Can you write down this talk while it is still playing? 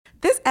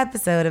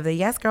episode of the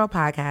Yes Girl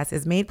podcast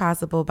is made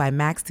possible by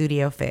Mac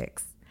Studio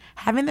Fix.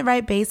 Having the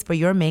right base for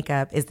your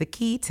makeup is the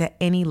key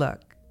to any look.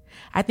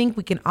 I think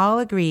we can all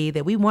agree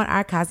that we want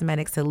our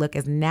cosmetics to look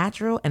as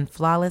natural and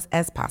flawless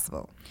as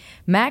possible.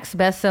 MAC's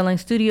best-selling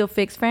Studio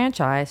Fix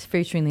franchise,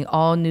 featuring the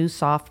all-new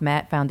Soft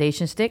Matte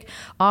Foundation Stick,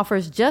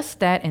 offers just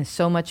that and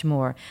so much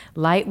more.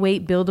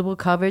 Lightweight, buildable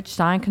coverage,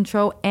 shine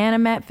control, and a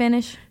matte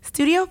finish.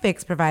 Studio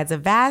Fix provides a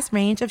vast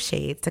range of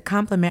shades to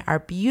complement our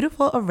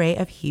beautiful array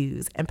of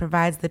hues and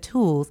provides the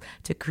tools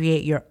to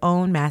create your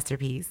own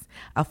masterpiece.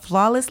 A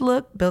flawless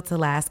look built to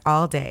last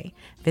all day.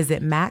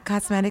 Visit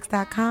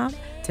MACCosmetics.com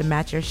to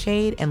match your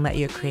shade and let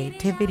your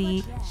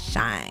creativity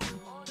shine.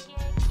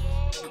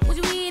 Would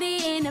you eat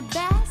it in the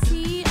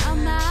backseat of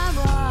my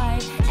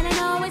ride? And I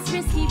know it's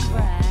risky,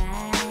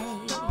 right?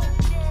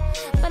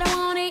 But I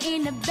want it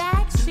in the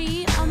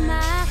backseat of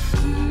my.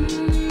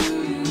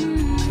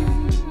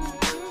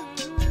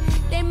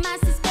 They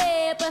must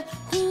suspect, but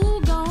who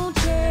gon'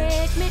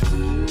 check me?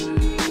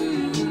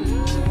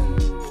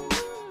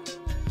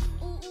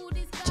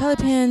 Charlie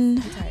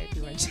Penn,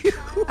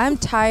 I'm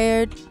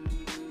tired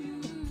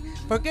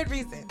For good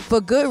reason.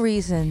 for good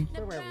reason.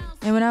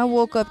 And when I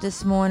woke up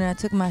this morning, I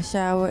took my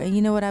shower, and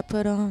you know what I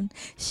put on?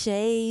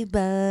 Shea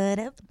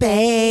butter,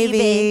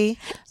 Baby.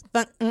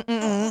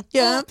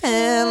 Your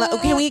pillow.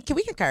 Can we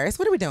curse?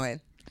 What are we doing?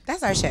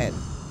 That's our shit.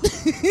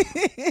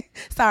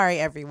 Sorry,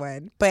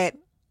 everyone. But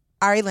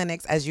Ari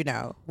Lennox, as you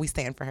know, we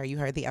stand for her. You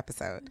heard the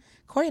episode.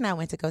 Corey and I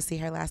went to go see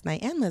her last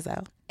night, and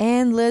Lizzo.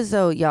 And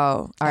Lizzo,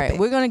 y'all. All right, Epic.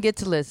 we're going to get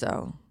to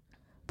Lizzo.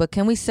 But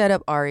can we set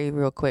up Ari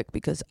real quick?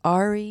 Because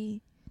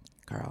Ari,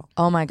 Girl.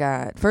 oh my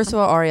God. First of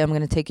all, Ari, I'm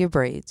going to take your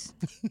braids.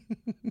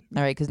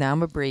 All right, because now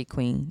I'm a braid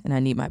queen, and I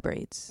need my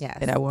braids. Yes.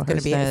 And I want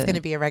it's her going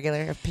to be a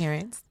regular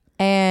appearance.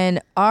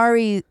 And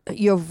Ari,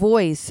 your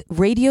voice,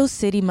 Radio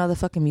City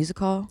motherfucking Music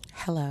Hall,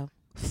 Hello.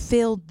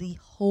 filled the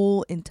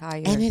whole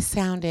entire And it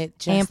sounded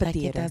just like it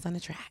amphitheater. does on the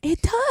track. It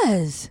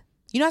does.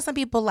 You know how some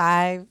people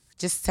live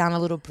just sound a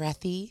little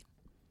breathy?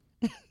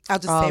 I'll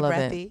just say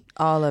breathy.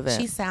 All of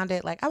it. She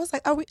sounded like, I was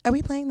like, are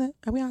we playing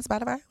are we on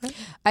Spotify? What?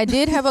 I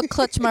did have a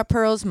clutch my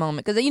pearls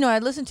moment because, you know, I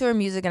listen to her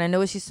music and I know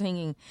what she's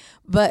singing.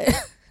 But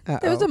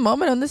there was a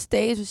moment on the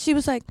stage where she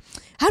was like,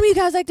 how do you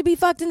guys like to be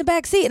fucked in the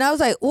back seat? And I was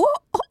like, oh.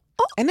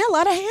 And there are a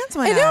lot of hands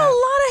went And there up. are a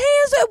lot of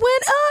hands that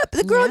went up.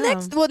 The girl Yeah.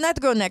 next, well, not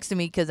the girl next to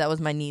me because that was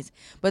my niece,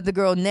 but the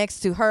girl next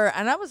to her.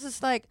 And I was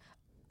just like,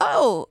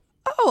 oh,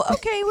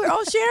 okay, we're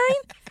all sharing.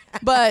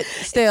 But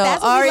still,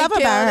 That's what we Ari love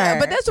about killed her.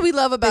 But that's what we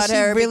love about She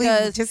her really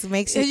because just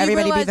makes you everybody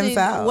be realizing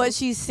themselves. What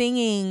she's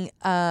singing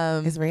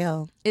It's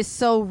real. is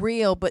so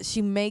real, but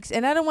she makes,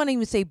 and I don't want to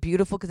even say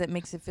beautiful because it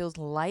makes it feels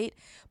light,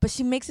 but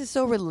she makes it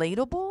so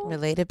relatable.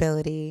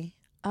 Relatability.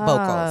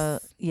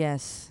 Vocals.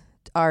 Yes.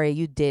 Ari,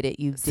 you did it.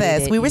 You did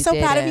Sis, it. we were You so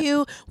did proud it. of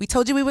you. We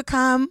told you we would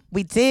come.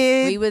 We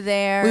did. We were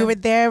there. We were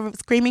there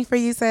screaming for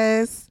you,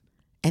 sis.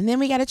 And then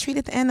we got a treat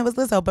at the end that was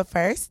Lizzo. But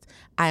first,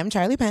 I am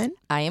Charlie Penn.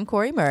 I am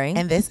Corey Murray.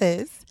 And this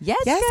is Yes,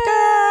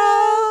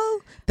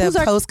 Girl. The Who's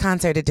our-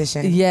 post-concert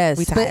edition. Yes.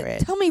 We but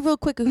tired. tell me real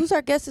quick, who's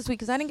our guest this week?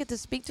 Because I didn't get to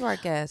speak to our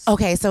guest.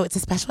 Okay, so it's a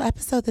special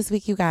episode this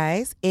week, you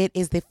guys. It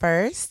is the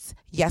first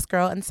Yes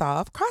Girl and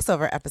Solve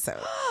crossover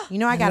episode. You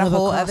know, I got a love a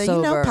whole other,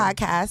 crossover.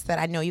 podcast that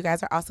I know you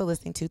guys are also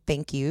listening to.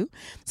 Thank you.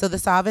 So the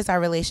Solve is our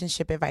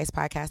relationship advice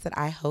podcast that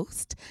I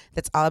host.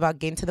 That's all about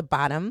getting to the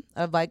bottom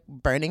of like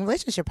burning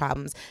relationship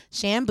problems.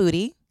 Shan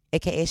Booty,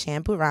 aka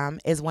Shan Buram,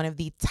 is one of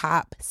the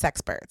top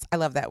sexperts. I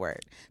love that word.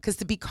 Because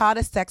to be called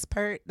a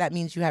sexpert, that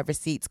means you have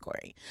receipts,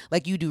 Corey.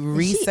 Like you do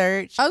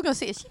research. I was going to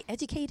say, is she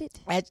educated?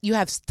 You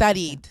have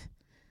studied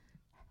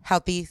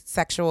healthy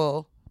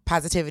sexual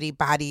positivity,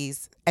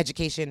 bodies,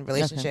 education,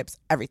 relationships,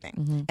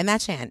 everything. And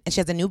that's Shan. And she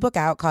has a new book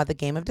out called The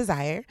Game of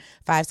Desire,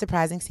 5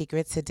 Surprising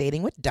Secrets to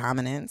Dating with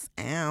Dominance,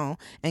 and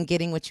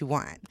getting what you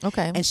want.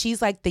 Okay. And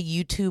she's like the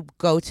YouTube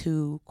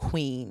go-to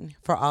queen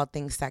for all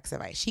things sex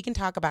advice. She can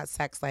talk about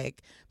sex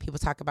like people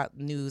talk about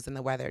news and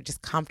the weather,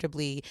 just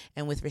comfortably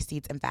and with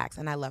receipts and facts.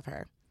 And I love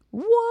her.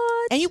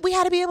 What? And we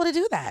had to be able to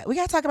do that. We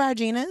got to talk about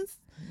Regina's.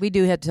 We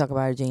do have to talk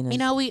about Regina. You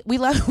know, we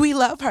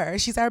love her.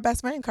 She's our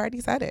best friend. Cardi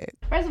said it.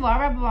 First of all, I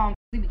rap about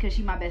because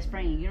she's my best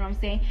friend. You know what I'm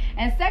saying?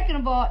 And second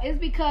of all, it's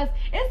because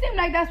it seems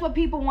like that's what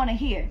people want to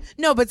hear.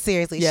 No, but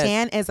seriously, Yes.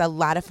 Shan is a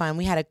lot of fun.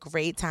 We had a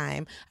great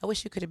time. I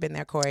wish you could have been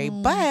there, Corey.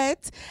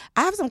 But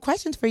I have some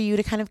questions for you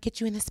to kind of get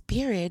you in the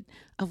spirit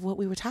of what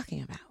we were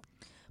talking about.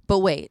 But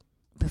wait,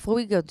 before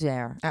we go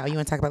there, Oh, you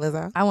want to talk about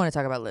Lizzo? I want to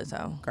talk about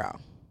Lizzo. Girl.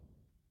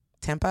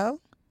 Tempo?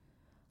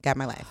 Got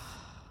my life.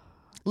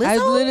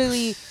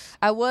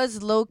 I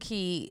was low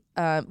key.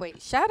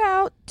 Wait, shout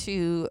out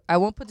to, I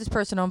won't put this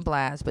person on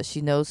blast, but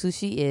she knows who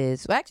she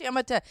is. Well, actually, I'm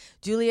going to tell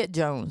Juliet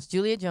Jones.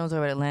 Juliet Jones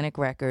over at Atlantic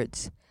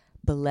Records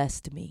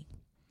blessed me.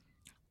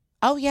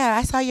 Oh, yeah.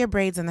 I saw your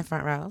braids in the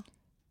front row.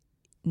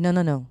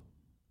 No.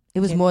 It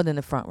was Yeah. more than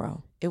the front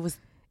row. It was,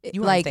 It-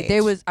 You were on like stage.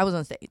 there was, I was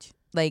on stage.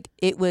 Like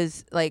it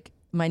was like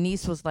my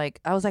niece was like,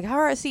 I was like, how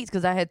are our seats?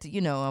 Because I had to,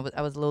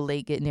 I was a little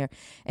late getting there.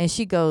 And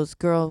she goes,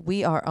 girl,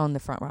 we are on the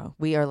front row.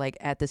 We are like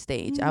at the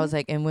stage. I was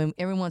like, and when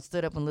everyone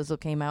stood up when Lizzo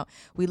came out,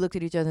 we looked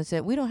at each other and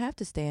said, we don't have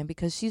to stand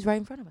because she's right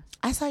in front of us.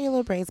 I saw your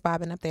little braids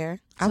bobbing up there.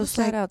 I So was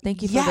shout like, out.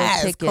 Thank you for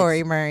yes, those tickets.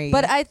 Corey Murray.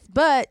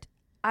 But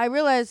I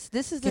realized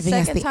this is the Giving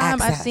us second the time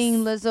I've access.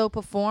 seen Lizzo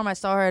perform. I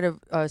saw her at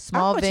a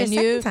small it's your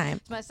venue. second time.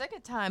 It's my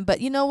second time.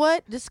 But you know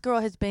what? This girl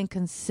has been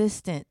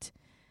consistent.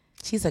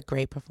 She's a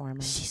great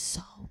performer. She's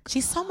so good.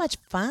 She's so much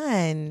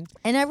fun.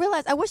 And I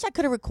realized I wish I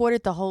could have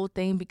recorded the whole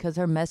thing because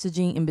her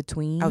messaging in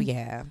between. Oh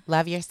yeah,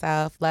 love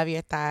yourself, love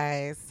your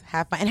thighs,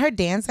 have fun. And her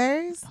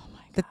dancers, Oh my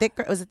God. the thick.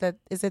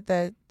 Is it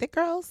the thick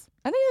girls?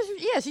 I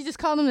think she just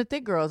called them the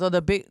thick girls or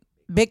the big.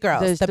 Big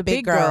girls, There's the the big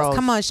big girls. girls.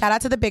 Come on, shout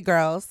out to the big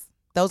girls.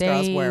 Those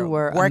girls They were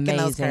were working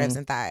those amazing. curves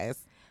and thighs.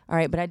 All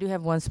right, but I do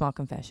have one small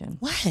confession.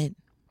 What?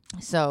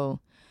 So,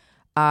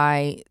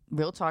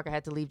 real talk, I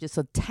had to leave just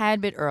a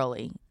tad bit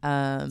early.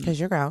 Because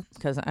you're girl.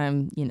 Because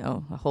I'm,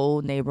 a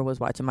whole neighbor was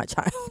watching my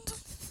child.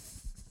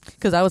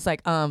 Because I was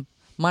like,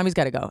 mommy's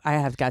got to go. I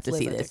have got to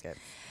see Lizzo this. ticket.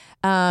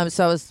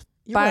 So I was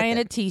You buying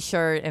worth a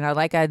T-shirt, and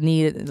I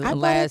needed I bought a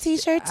last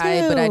T-shirt, but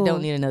I too.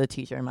 don't need another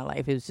T-shirt in my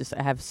life. It was just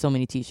I have so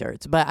many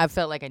T-shirts, but I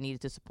felt like I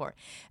needed to support.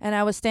 And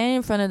I was standing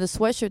in front of the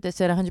sweatshirt that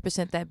said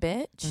 100% that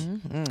bitch,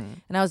 Mm-hmm.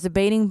 and I was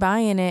debating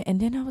buying it, and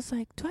then I was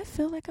like, do I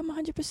feel like I'm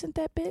 100%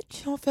 that bitch?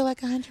 You don't feel like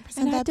 100%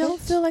 And that I don't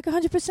bitch? feel like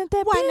 100%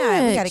 that Why bitch.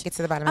 not? We got to get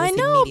to the bottom of I this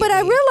know, but I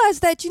immediately.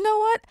 realized that, you know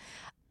what?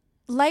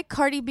 Like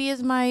Cardi B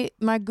is my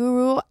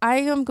guru, I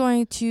am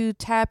going to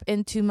tap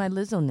into my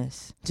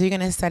Lizzo-ness. So you're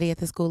going to study at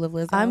the School of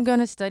Lizzo? I'm going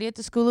to study at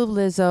the School of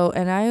Lizzo,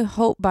 and I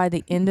hope by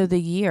the end of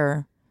the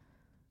year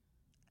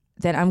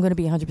that I'm going to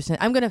be 100%.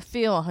 I'm going to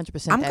feel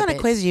 100% I'm that going to bitch.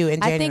 quiz you in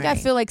January. I think I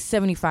feel like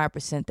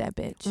 75% that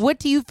bitch. What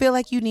do you feel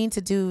like you need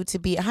to do to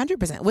be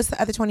 100%? What's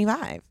the other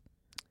 25?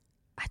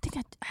 I think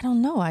I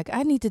don't know.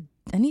 I need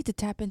to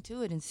tap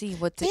into it and see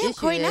what the Damn, issue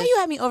Corey, is. now you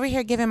have me over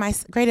here grading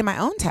my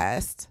own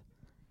test.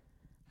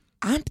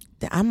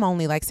 I'm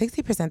only like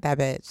 60% that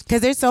bitch. Because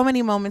there's so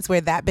many moments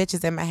where that bitch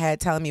is in my head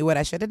telling me what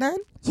I should have done.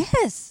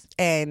 Yes.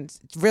 And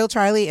real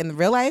Charlie in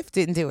real life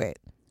didn't do it.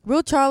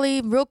 Real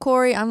Charlie, real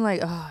Corey, I'm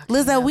like, oh.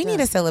 Lizzo, we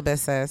need a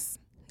syllabus, sis.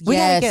 We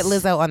gotta get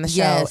Lizzo on the show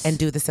Yes. and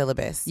do the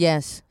syllabus.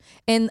 Yes.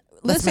 And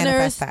Let's listeners,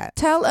 manifest that.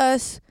 tell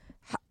us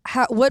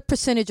what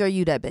percentage are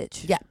you that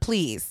bitch? Yeah,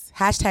 please.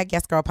 Hashtag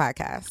Yes Girl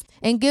Podcast.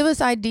 And give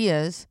us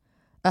ideas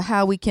of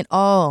how we can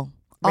all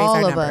Raise our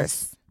of numbers.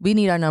 us, we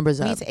need our numbers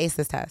We up. need to ace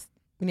this test.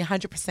 We need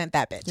 100%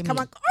 that bitch. Give Come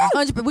me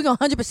on. 100%. We're going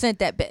to 100%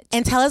 that bitch.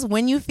 And tell us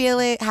when you feel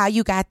it, how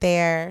you got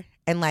there,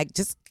 and like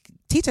just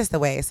teach us the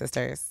way,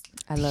 sisters.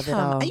 I love it Damn,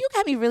 all. You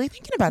got me really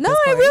thinking about No, this.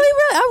 I Corey.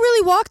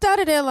 really walked out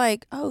of there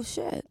like, oh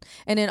shit.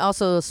 And then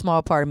also a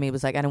small part of me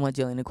was like, I don't want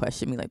Jillian to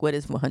question me. Like, what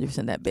is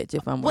 100% that bitch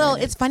if I'm Well,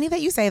 wearing it's funny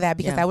that you say that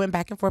because Yeah. I went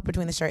back and forth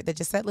between the shirt that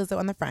just said Lizzo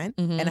on the front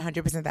and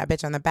 100% that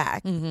bitch on the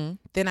back. Mm-hmm.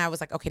 Then I was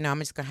like, okay, no, I'm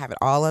just gonna have it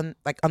all on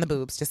the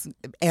boobs, just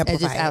amplify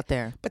It's just it. out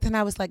there. But then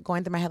I was like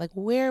going through my head, like,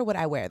 where would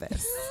I wear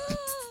this?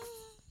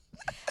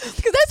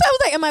 Because that's how I was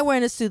like, am I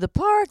wearing this to the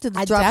park, to the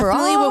I drop her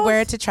definitely off? would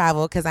wear it to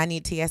travel because I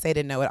need TSA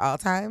to know at all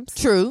times.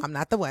 True. I'm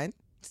not the one.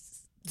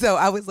 So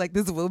I was like,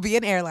 this will be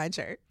an airline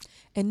shirt.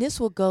 And this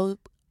will go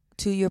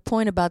to your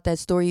point about that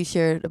story you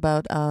shared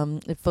about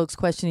the folks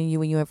questioning you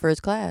when you were in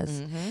first class.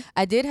 Mm-hmm.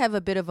 I did have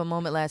a bit of a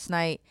moment last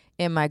night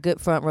in my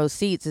good front row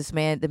seats.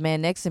 The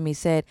man next to me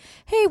said,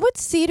 hey, what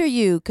seat are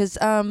you? Because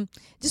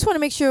just want to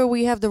make sure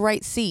we have the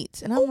right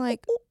seats. And I'm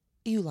like,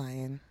 You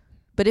lying.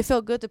 but it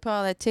felt good to pull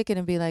out that ticket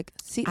and be like,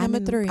 seat number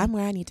 3. I'm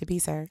where I need to be,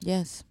 sir.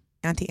 Yes.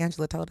 Auntie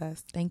Angela told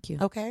us. Thank you.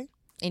 Okay.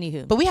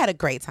 Anywho. But we had a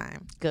great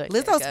time. Good.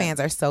 Lizzo's good. fans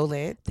are so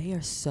lit. They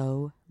are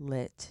so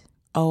lit.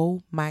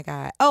 Oh my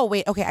God. Oh,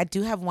 wait. Okay. I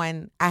do have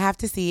one. I have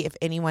to see if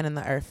anyone on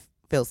the earth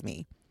feels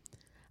me.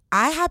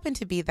 I happen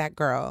to be that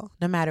girl,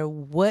 no matter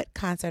what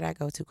concert I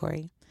go to,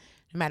 Corey,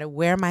 no matter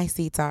where my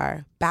seats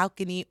are,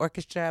 balcony,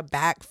 orchestra,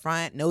 back,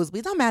 front,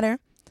 nosebleed, don't matter.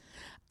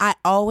 I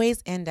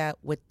always end up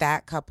with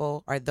that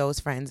couple or those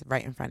friends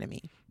right in front of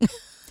me.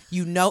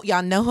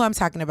 Y'all know who I'm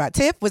talking about.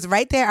 Tiff was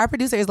right there. Our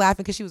producer is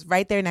laughing because she was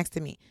right there next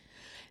to me.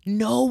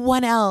 No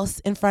one else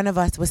in front of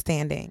us was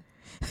standing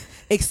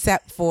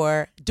except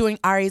for doing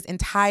Ari's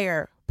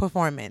entire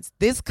performance.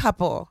 This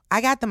couple, I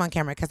got them on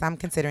camera because I'm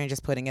considering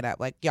just putting it up.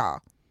 Like,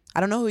 y'all,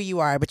 I don't know who you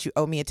are, but you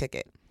owe me a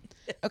ticket.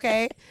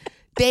 Okay?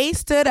 They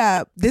stood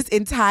up this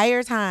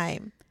entire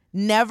time,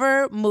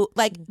 never moved.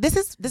 Like, this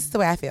is the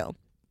way I feel.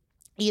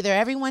 Either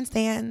everyone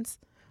stands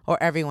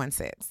or everyone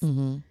sits.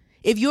 Mm-hmm.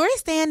 If you're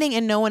standing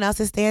and no one else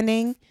is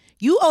standing,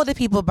 you owe the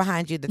people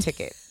behind you the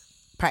ticket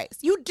price.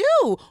 You do.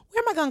 Where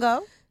am I going to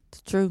go?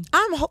 It's true.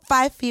 I'm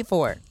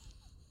 5'4".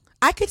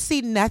 I could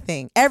see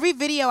nothing. Every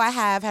video I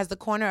have has the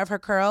corner of her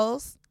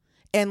curls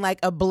and like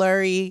a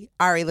blurry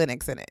Ari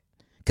Lennox in it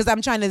because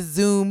I'm trying to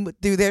zoom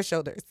through their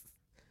shoulders.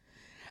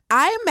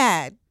 I am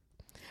mad.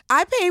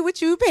 I paid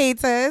what you paid,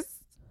 sis.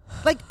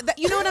 Like,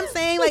 you know what I'm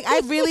saying? Like,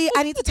 I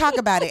need to talk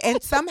about it.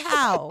 And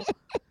somehow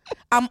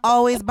I'm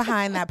always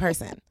behind that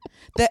person.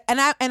 And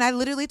I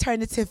literally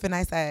turned to Tiff and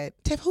I said,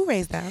 Tiff, who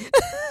raised them?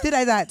 Did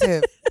I not,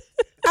 Tiff?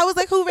 I was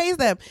like, who raised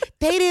them?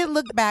 They didn't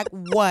look back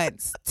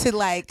once to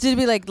like To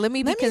be like, let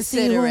me see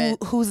considerate.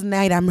 whose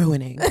night I'm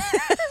ruining.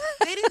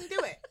 They didn't do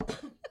it.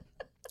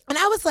 And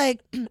I was like,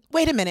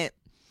 wait a minute.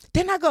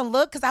 They're not going to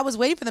look, because I was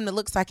waiting for them to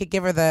look so I could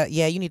give her the,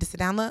 yeah, you need to sit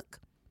down look.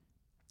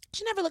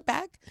 She never looked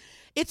back.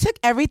 It took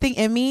everything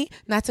in me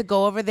not to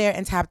go over there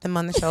and tap them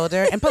on the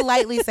shoulder and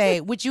politely say,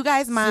 would you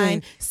guys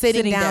mind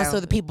sitting down so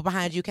the people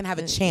behind you can have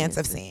a chance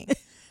of seeing?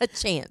 A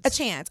chance. A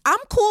chance. I'm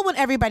cool when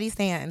everybody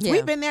stands. Yeah.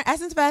 We've been there.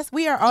 Essence Fest,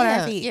 we are on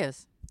our feet.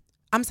 Yes.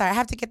 I'm sorry, I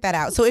have to get that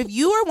out. So if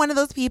you are one of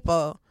those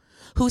people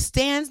who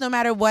stands no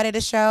matter what at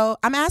a show,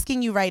 I'm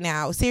asking you right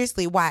now,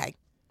 seriously, why?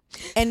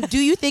 And do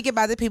you think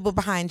about the people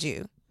behind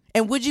you?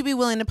 And would you be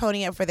willing to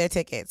pony up for their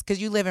tickets?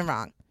 Because you living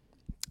wrong.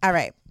 All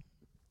right.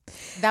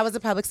 That was a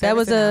public service That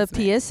was a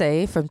announcement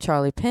PSA from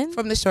Charlie Penn.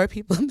 from the short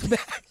people in the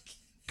back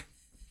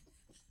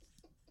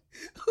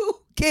who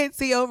can't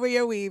see over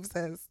your weave,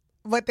 sis,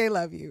 but they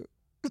love you.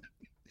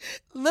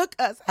 Look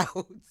us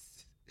out.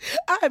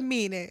 I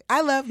mean it.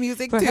 I love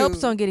music For too.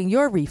 helps on getting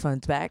your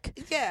refunds back.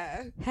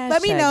 Yeah.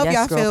 Let me Hashtag know if Yes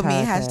y'all Girl feel me.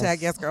 Podcast.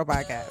 Hashtag Yes Girl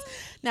Podcast.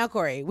 Now,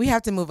 Corey, we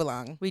have to move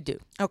along. We do.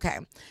 Okay.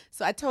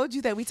 So I told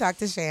you that we talked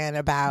to Shan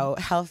about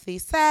healthy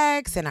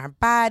sex and our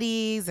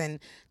bodies and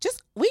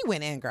just, we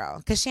went in, girl.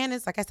 Because Shan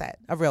is, like I said,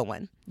 a real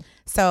one.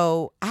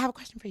 So I have a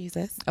question for you,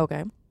 sis.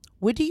 Okay.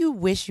 What do you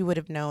wish you would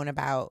have known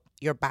about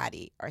your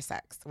body or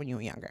sex when you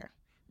were younger?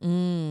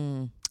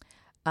 You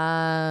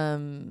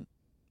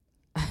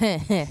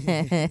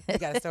You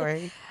got a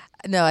story?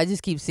 No, I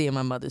just keep seeing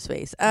my mother's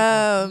face.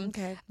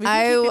 Okay. We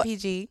can keep it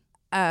PG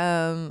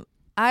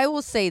I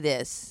will say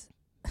this.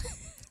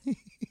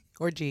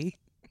 or G.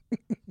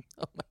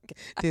 Oh my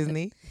God.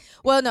 Disney.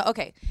 Well, no,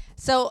 okay.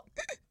 So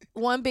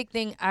one big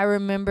thing I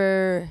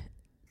remember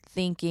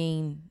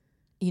thinking,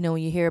 you know,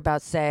 when you hear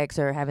about sex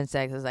or having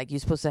sex, it's like you're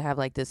supposed to have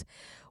like this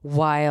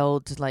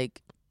wild,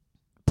 like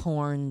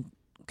porn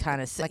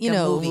kind of, Like you a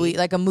know, movie.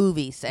 like a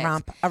movie sex.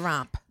 A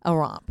romp. A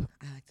romp.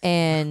 I like that.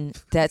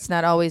 And that's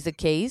not always the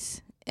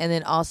case. And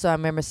then also I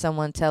remember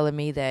someone telling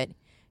me that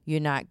you're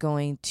not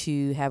going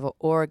to have an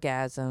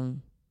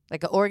orgasm.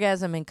 Like an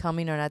orgasm and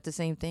coming are not the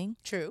same thing,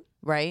 True.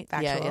 right?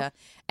 Factual. Yeah.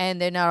 And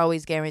they're not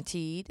always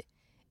guaranteed.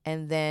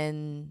 And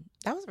then,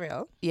 That was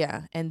real.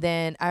 yeah. And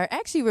then I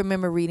actually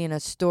remember reading a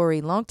story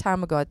a long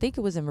time ago. I think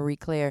it was in Marie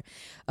Claire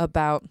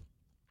about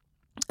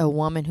a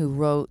woman who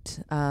wrote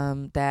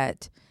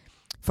that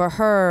for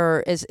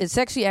her, as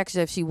sexually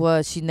active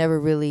as she never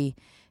really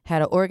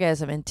had an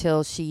orgasm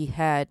until she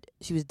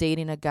was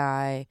dating a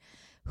guy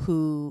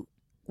who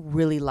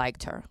really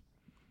liked her.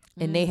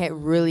 And they had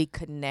really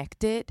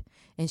connected,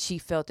 and she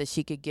felt that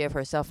she could give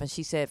herself. And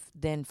she said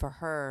then for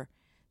her,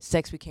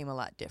 sex became a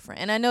lot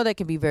different. And I know that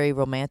can be very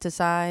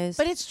romanticized.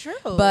 But it's true.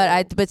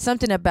 But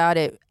something about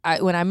it,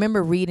 when I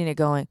remember reading it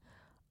going,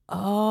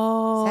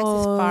 oh. Sex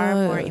is far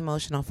more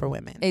emotional for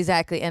women.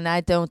 Exactly. And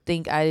I don't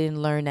think I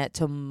didn't learn that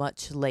till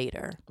much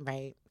later.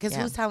 Right. Because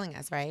Yeah. who's telling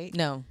us, right?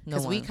 No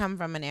Because we one. come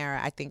from an era,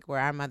 I think, where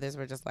our mothers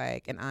were just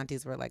like, and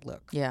aunties were like,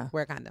 look, Yeah.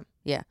 wear a condom.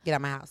 Yeah. Get out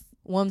of my house.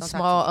 One Don't talk to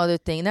small me. other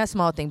thing, not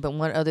small thing, but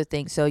one other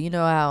thing. So you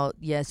know how,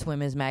 yes,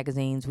 women's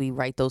magazines, we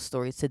write those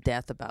stories to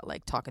death about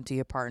like talking to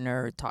your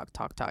partner, or talk.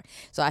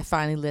 So I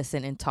finally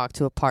listened and talked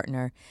to a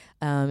partner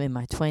in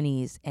my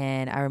 20s.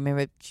 And I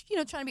remember, you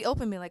know, trying to be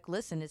open, be like,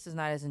 listen, this is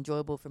not as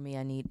enjoyable for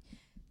me.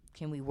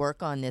 Can we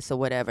work on this or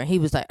whatever? And he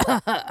was like,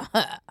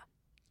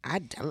 I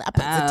puts it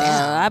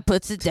down. I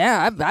puts it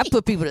down. I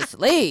put people to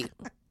sleep.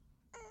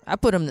 I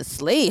put them to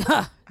sleep.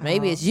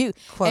 Maybe it's you.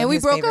 Quote And we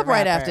his broke favorite up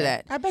right rapper. after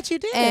that. I bet you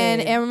did.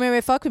 And I remember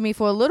it fucked with me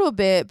for a little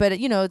bit, but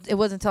you know, it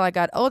wasn't until I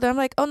got older. I'm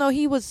like, oh no,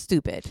 he was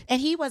stupid. And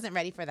he wasn't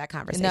ready for that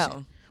conversation.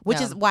 No. Which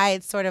No. is why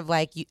it's sort of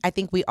like, I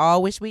think we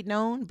all wish we'd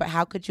known, but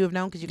how could you have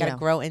known? Because you got to Yeah.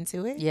 grow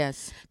into it.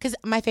 Yes. Because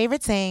my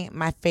favorite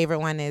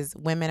one is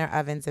women are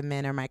ovens and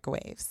men are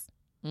microwaves.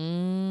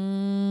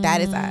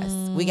 That is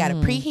us. We got to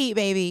preheat,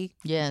 baby.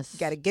 Yes. You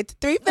got to get to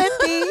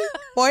 350,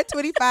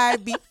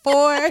 425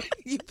 before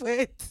you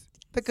put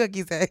the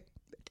cookies in.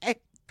 Okay?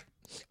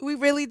 We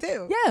really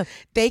do. Yeah.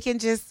 They can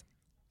just,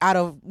 out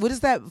of, what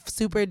is that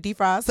super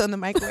defrost on the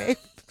microwave?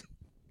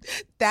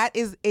 That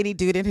is any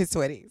dude in his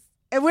 20s.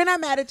 And we're not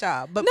mad at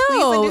y'all, but please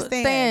No,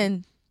 understand.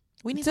 then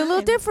We need it's a little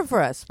time. different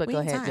for us. But We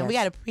go need ahead. time. We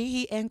Jess. got to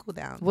preheat and cool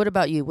down. What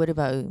about you?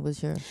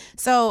 What's your?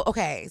 So,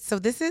 okay. So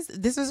this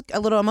was a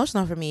little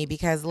emotional for me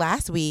because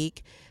last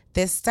week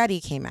this study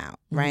came out,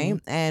 right?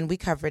 And we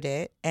covered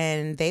it,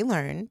 and they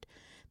learned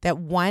that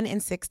 1 in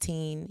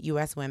 16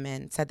 U.S.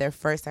 women said their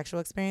first sexual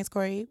experience,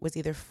 Corey, was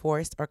either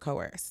forced or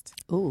coerced.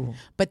 Ooh.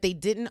 But they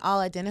didn't all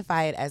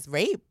identify it as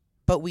rape.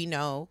 But we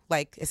know,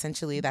 like,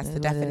 essentially that's the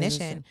What it is.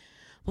 definition.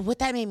 But what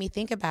that made me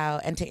think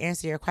about, and to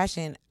answer your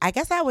question, I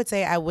guess I would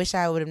say I wish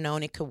I would have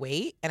known it could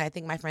wait. And I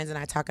think my friends and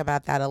I talk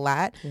about that a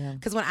lot. Yeah.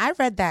 Because when I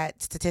read that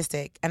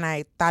statistic and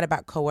I thought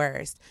about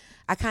coerced,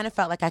 I kind of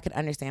felt like I could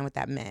understand what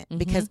that meant.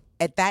 Because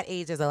at that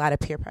age, there's a lot of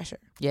peer pressure.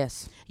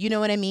 Yes. You know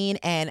what I mean?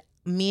 And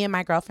me and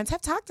my girlfriends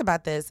have talked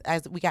about this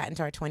as we got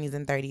into our 20s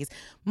and 30s.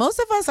 Most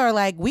of us are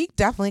like, we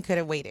definitely could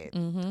have waited.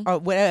 Or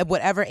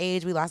whatever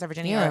age we lost our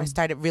virginity or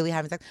started really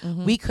having sex,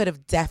 we could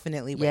have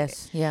definitely waited.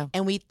 Yes, yeah.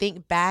 And we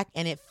think back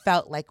and it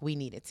felt like we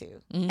needed to.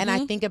 And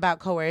I think about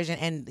coercion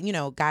and, you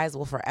know, guys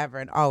will forever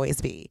and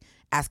always be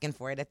asking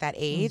for it at that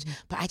age.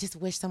 But I just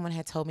wish someone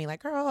had told me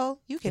like, girl,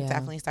 you could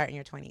definitely start in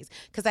your 20s.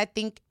 Because I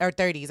think, or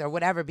 30s or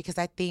whatever, because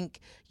I think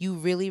you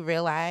really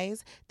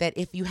realize that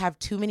if you have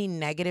too many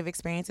negative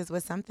experiences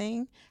with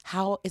something,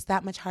 how it's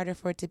that much harder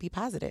for it to be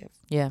positive.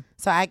 Yeah.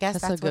 So I guess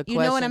That's a that's what, good you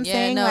know what question. I'm Yeah,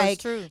 saying? no, it's Like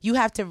true. you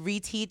have to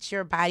reteach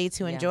your body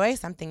to enjoy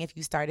something if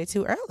you started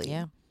too early.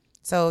 Yeah.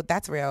 So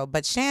that's real.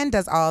 But Shan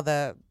does all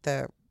the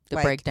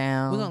like,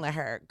 breakdown. We're going to let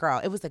her,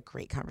 girl, it was a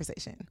great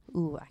conversation.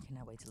 Ooh, I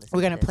cannot wait to listen We're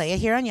going to to play it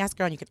here on Yes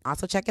Girl. And you can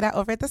also check it out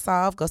over at The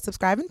Solve. Go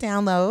subscribe and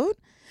download.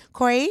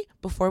 Corey,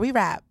 before we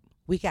wrap,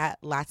 we got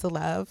lots of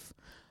love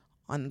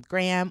on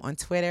Gram, on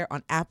Twitter,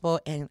 on Apple.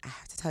 And I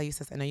have to tell you,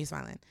 sis, I know you're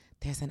smiling.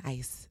 There's an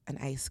ice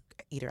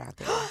eater out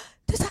there.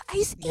 There's an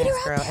ice eater Yes,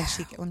 out girl. there.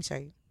 And let me show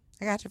you.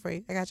 I got you for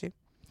you. I got you.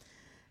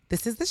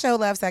 This is the show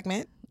love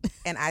segment.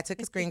 And I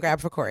took a screen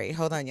grab for Corey.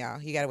 Hold on, y'all.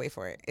 You got to wait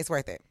for it. It's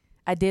worth it.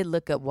 I did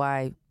look up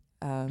why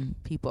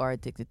people are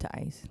addicted to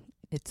ice.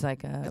 It's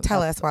like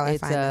Tell us while I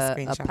find the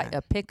screenshot.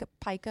 A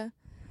pica,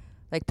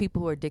 like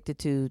people who are addicted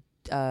to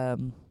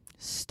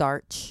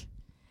starch.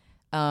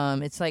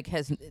 It's like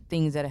has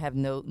things that have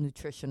no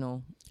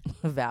nutritional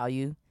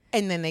value,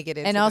 And then they get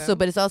into and also, them.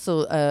 but it's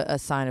also a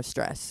sign of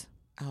stress.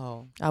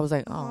 Oh. I was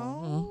like,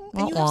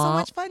 And you have so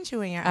much fun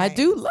chewing your I ice.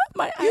 do love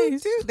my You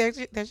ice. do. There's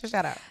your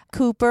shout out.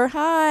 Cooper,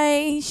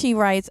 hi. She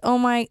writes, oh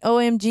my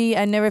OMG,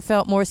 I never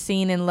felt more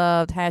seen and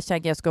loved.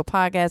 Hashtag Yes Girl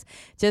Podcast.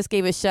 Just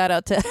gave a shout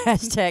out to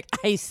hashtag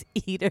ice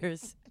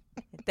eaters.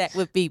 That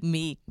would be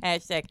me.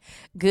 Hashtag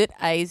good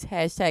ice.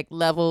 Hashtag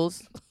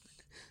levels.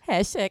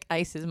 Hashtag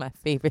ice is my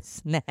favorite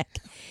snack.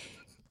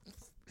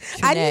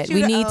 I need Jeanette, you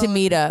we to need to own-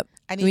 meet up.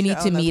 I need We you need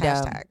to, to own those meet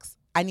up. hashtags.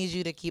 I need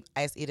you to keep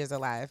ice eaters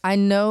alive. I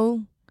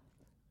know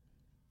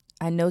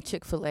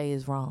Chick-fil-A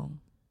is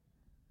wrong.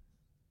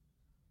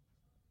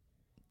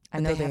 I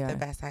But know they they have are. the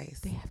best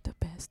ice. They have the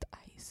best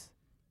ice.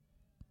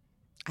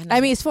 know I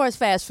mean, that. as far as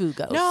fast food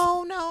goes.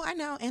 No, I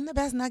know. And the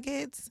best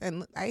nuggets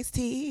and iced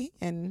tea.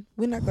 And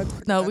we're not going to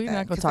talk No, about we're that,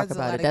 not gonna 'cause talk there's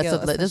about lot it. of That's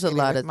guilt there's a associated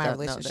lot with of my stuff.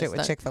 No, relationship that's with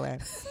not- Chick-fil-A.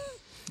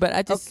 But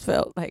I just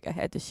felt like I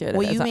had to share that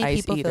Well, as you an make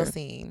ice people eater. feel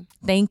seen.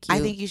 Thank you. I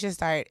think you should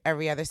start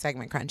every other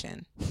segment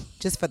crunching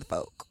just for the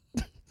folk.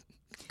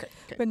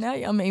 But now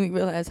y'all made me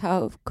realize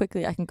how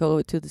quickly I can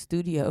go to the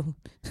studio,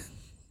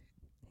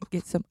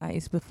 get some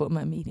ice before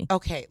my meeting.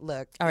 Okay,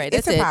 look. All right,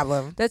 it's that's a it.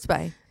 problem. That's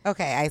fine.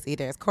 Okay, ice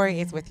eaters.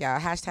 Corey is with y'all.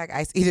 Hashtag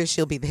ice eaters.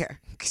 She'll be there.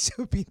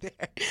 She'll be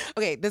there.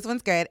 Okay, this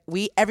one's good.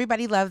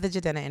 Everybody loved the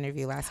Jadena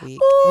interview last week.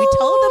 We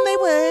told them they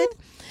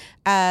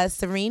would.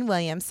 Serene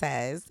Williams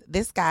says,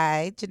 this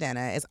guy,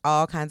 Jadena, is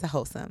all kinds of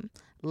wholesome.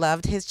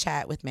 Loved his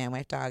chat with Man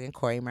Wife Dog and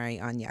Corey Murray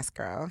on Yes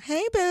Girl.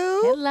 Hey,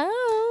 boo. Hello.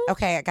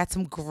 Okay, I got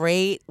some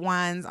great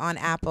ones on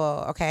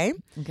Apple, okay?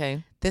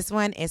 Okay. This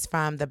one is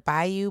from the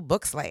Bayou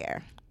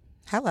Bookslayer.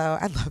 Hello,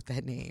 I love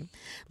that name.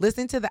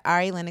 Listen to the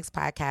Ari Lennox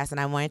podcast, and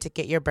I wanted to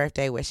get your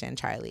birthday wish in,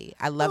 Charlie.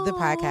 I love the Aw,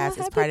 podcast. It's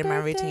happy part of my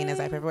routine as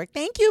I birthday. prepare for work.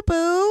 Thank you,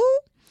 boo.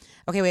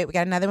 Okay, wait, we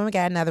got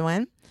another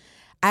one.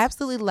 I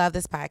absolutely love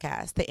this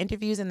podcast. The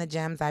interviews and the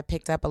gems I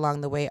picked up along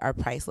the way are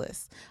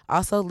priceless.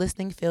 Also,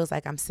 listening feels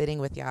like I'm sitting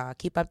with y'all.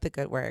 Keep up the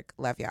good work.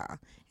 Love y'all.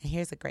 And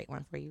here's a great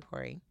one for you,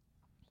 Corey.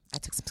 I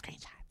took some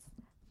screenshots.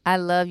 I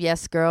love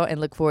Yes Girl and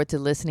look forward to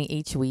listening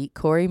each week.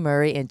 Corey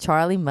Murray and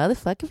Charlie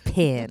motherfucking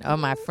Penn are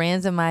my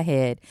friends in my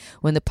head.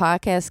 When the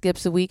podcast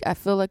skips a week, I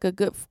feel like a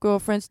good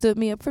girlfriend stood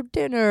me up for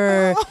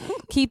dinner.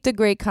 Keep the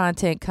great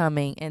content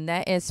coming. And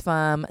that is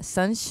from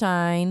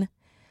Sunshine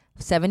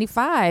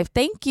 75.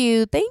 Thank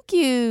you.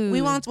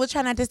 We'll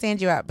try not to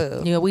stand you out,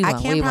 boo. Yeah, we I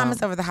won't, can't we promise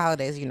won't. over the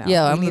holidays, you know.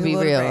 Yeah, We I'm need gonna a be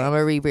little real. break. I'm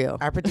gonna be real.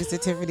 Our producer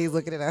Tiffany's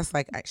looking at us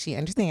like she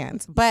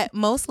understands. But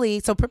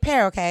mostly, so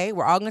prepare, okay?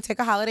 We're all going to take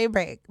a holiday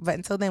break. But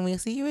until then, we'll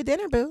see you at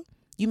dinner, boo.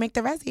 You make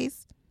the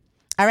resties.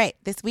 All right,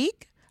 this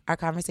week, my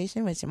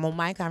conversation with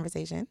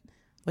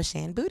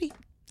Shan Booty.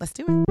 Let's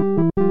do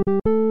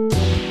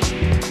it.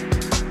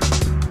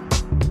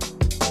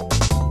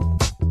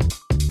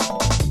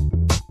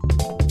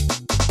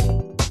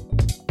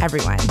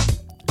 Everyone,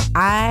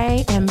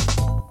 I am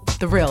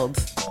thrilled.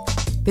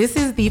 This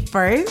is the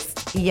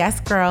first Yes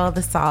Girl,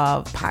 The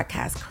Solve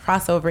podcast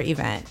crossover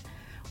event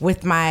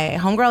with my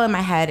homegirl in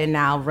my head and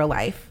now real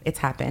life. It's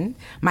happened.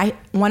 I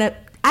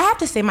have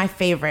to say my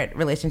favorite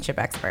relationship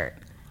expert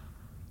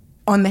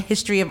on the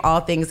history of all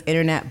things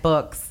internet,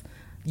 books,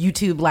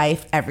 YouTube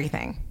life,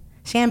 everything.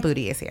 Shan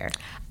Booty is here.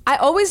 I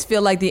always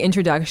feel like the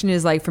introduction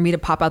is like for me to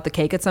pop out the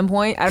cake at some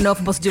point. I don't know if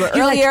I'm supposed to do it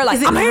You're earlier. Like,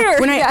 is it I'm now? here.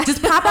 When I- Yeah.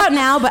 Just pop out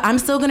now, but I'm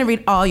still going to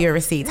read all your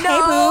receipts. Hey,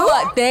 boo.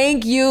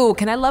 Thank you.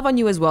 Can I love on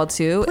you as well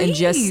too? And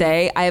just Please.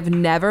 say I have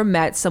never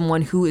met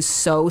someone who is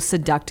so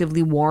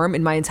seductively warm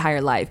in my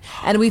entire life.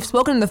 And we've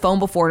spoken on the phone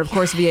before and of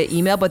course via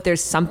email, but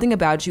there's something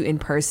about you in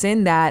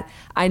person that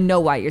I know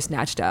why you're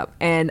snatched up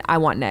and I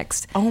want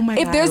next. Oh my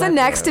If God, there's I a love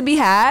next you. to be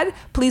had,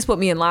 please put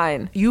me in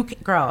line.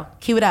 Girl,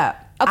 cue it up.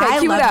 Okay, I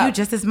cue it love up. you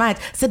just as much.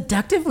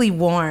 Seductively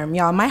warm,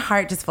 y'all. My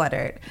heart just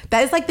fluttered.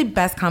 That is like the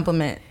best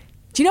compliment.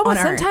 Do you know what?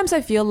 on earth. Sometimes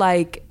I feel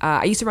like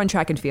I used to run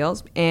track and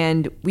fields,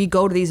 and we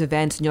go to these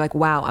events, and you're like,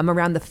 wow, I'm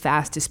around the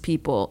fastest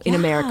people in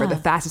America, the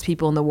fastest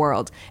people in the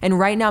world. And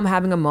right now I'm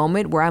having a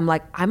moment where I'm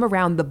like, I'm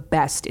around the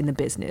best in the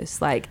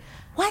business. Like,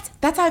 What?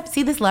 That's how I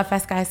see this Love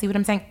Fest guy. See what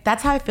I'm saying?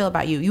 That's how I feel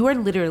about you. You are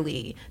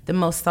literally the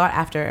most sought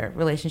after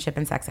relationship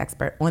and sex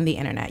expert on the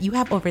internet. You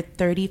have over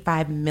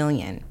 35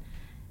 million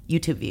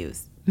YouTube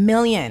views.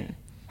 Million.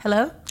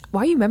 Hello?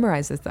 why you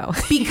memorize this though?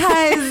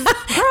 Because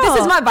girl,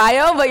 This is my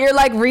bio, but you're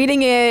like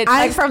reading it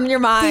like from your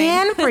mind.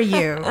 stand for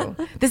you.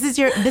 This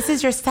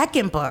is your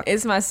second book.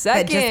 It's my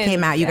second. That just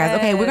came out, you guys.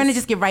 Okay, we're gonna Yes.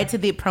 just get right to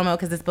the promo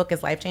because this book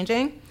is life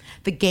changing.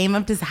 The Game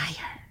of Desire.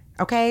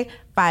 Okay,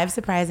 5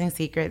 surprising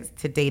secrets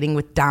to dating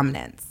with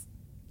dominance.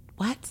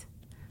 What?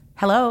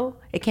 Hello.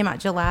 It came out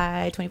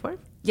July 24th.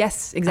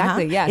 Yes,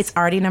 exactly. Uh-huh. Yes. It's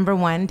already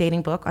 #1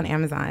 dating book on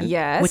Amazon.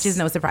 Yes. Which is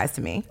no surprise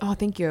to me. oh,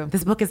 thank you.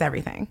 This book is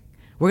everything.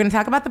 We're going to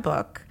talk about the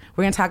book.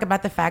 We're going to talk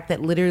about the fact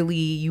that literally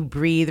you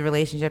breathe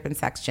relationship and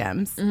sex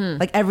gems.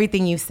 Like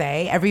everything you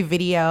say, every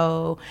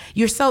video.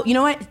 You're so, you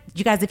know what?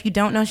 You guys, if you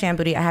don't know Shan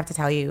Booty, I have to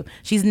tell you,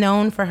 she's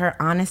known for her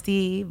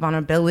honesty,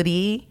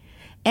 vulnerability,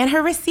 and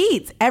her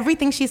receipts.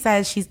 Everything she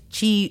says,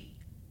 she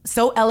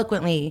so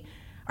eloquently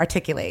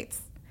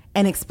articulates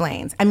and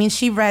explains. I mean,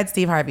 she read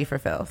Steve Harvey for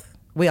Filth.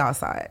 We all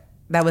saw it.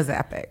 That was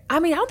epic. I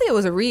mean, I don't think it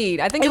was a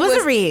read. I think It was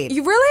a read.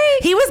 You really?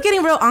 He was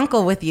getting real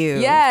uncle with you.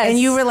 Yes. And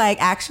you were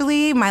like,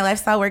 actually, my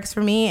lifestyle works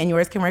for me and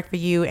yours can work for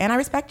you. And I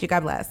respect you.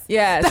 God bless.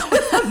 Yes. That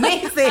was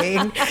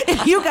amazing.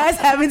 If you guys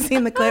haven't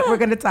seen the clip, we're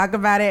going to talk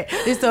about it.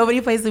 There's so many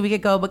places we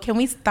could go. But can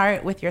we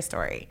start with your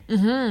story?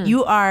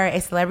 You are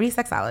a celebrity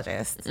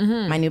sexologist,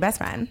 my new best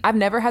friend. I've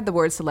never had the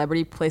word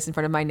celebrity placed in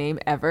front of my name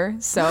ever.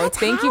 So What?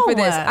 thank you for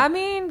this. How? I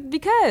mean,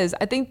 because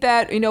I think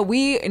that,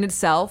 we in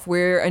itself,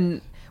 we're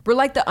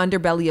like the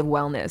underbelly of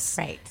wellness.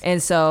 Right.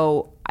 And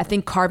so I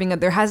think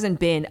there hasn't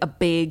been a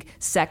big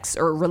sex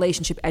or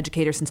relationship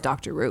educator since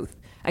Dr. Ruth.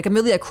 Like I'm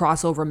really a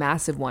crossover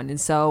massive one. And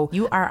so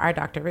You are our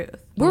Dr. Ruth.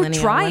 we're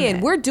Millennial trying.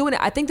 women. We're doing it.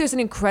 I think there's an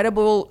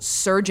incredible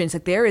surgeon.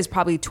 Like there is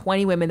probably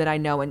 20 women that I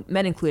know, and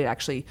men included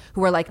actually,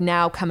 who are like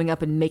now coming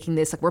up and making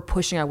this, like we're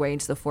pushing our way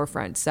into the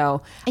forefront.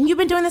 So And you've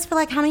been doing this for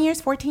like how many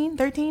years? 14,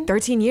 13?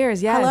 13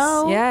 years, yes.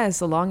 Hello? Yes,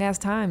 a long ass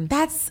time.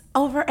 That's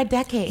over a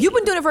decade. You've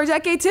been doing it for a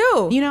decade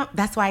too.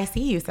 That's why I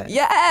see you, sis.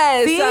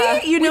 Yes.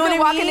 See? You know we've been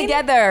what I walking mean?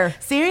 together.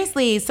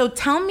 Seriously. So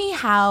tell me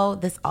how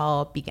this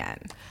all began.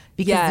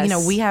 Because,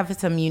 Yes. we have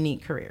some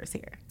unique careers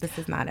here. This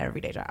is not an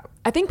everyday job.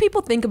 I think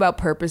people think about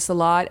purpose a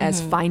lot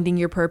as finding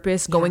your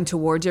purpose, going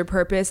towards your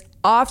purpose.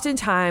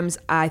 Oftentimes,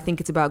 I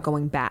think it's about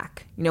going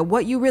back.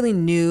 What you really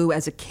knew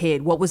as a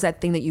kid. What was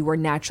that thing that you were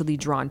naturally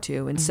drawn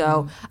to? And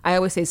so I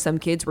always say some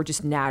kids were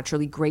just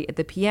naturally great at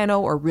the piano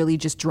or really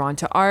just drawn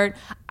to art.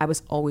 I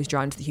was always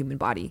drawn to the human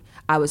body.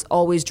 I was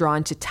always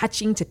drawn to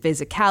touching, to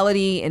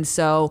physicality. And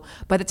so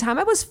by the time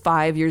I was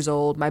 5 years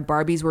old, my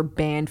Barbies were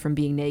banned from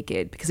being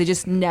naked because they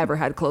just never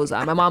had clothes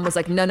on. My mom was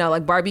like, no,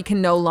 like Barbie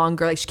can no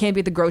longer, like she can't be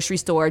at the grocery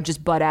store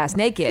just butt ass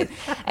naked.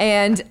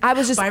 And I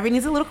was just, Barbie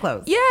needs a little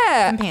clothes.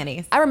 yeah. Some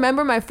panties. I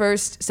remember my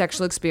first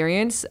sexual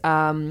experience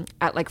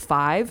at like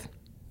 5.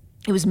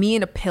 It was me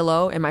and a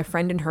pillow and my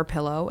friend and her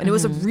pillow. And it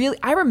was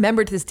I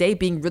remember to this day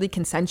being really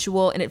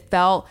consensual and it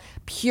felt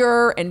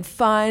pure and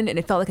fun and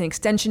it felt like an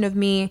extension of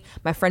me.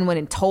 My friend went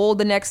and told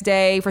the next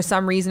day for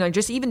some reason, or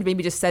just even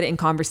maybe just said it in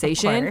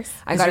conversation. Of course,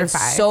 I 'cause got you're in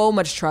 5. so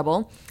much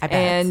trouble. I bet.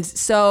 And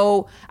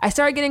so I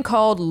started getting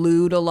called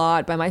lewd a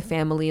lot by my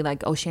family,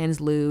 like, oh, Shan's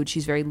lewd.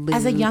 She's very lewd.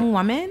 As a young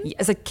woman?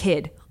 As a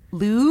kid.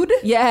 Lewd?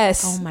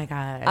 Yes. Oh my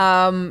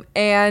God.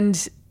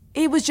 And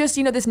it was just,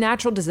 this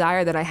natural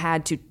desire that I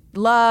had to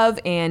love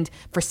and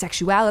for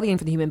sexuality and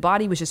for the human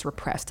body was just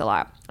repressed a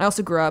lot. I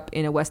also grew up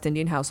in a West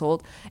Indian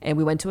household and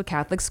we went to a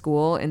Catholic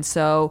school. And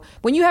so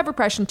when you have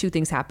repression, 2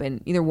 things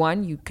happen. Either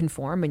 1, you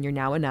conform and you're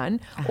now a nun,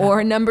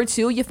 or number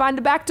 2, you find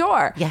a back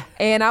door. Yeah.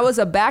 And I was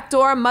a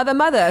backdoor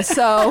mother.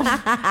 So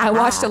I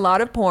watched a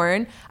lot of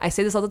porn. I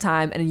say this all the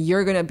time, and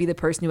you're going to be the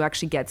person who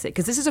actually gets it.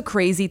 Because this is a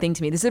crazy thing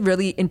to me. This is a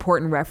really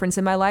important reference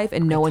in my life,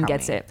 and no one tell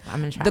gets me. it.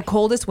 I'm gonna try. The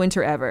coldest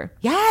winter ever.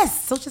 Yes.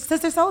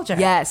 Sister Soldier.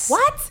 Yes.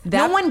 What? No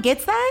That- one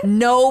gets that?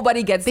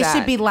 Nobody gets They that.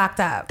 should be locked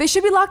up. They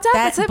should be locked up.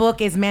 That It's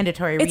book is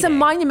mandatory It's a reading.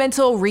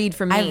 monumental read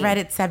for me. I've read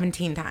it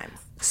 17 times.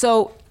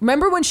 So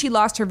remember when she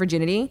lost her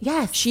virginity?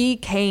 Yes. She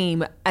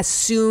came as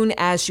soon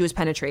as she was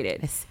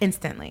penetrated. It's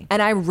instantly.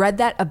 And I read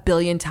that a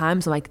billion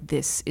times. I'm like,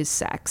 this is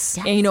sex.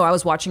 Yes. And, you know, I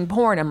was watching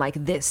porn. I'm like,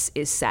 this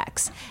is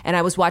sex. And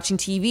I was watching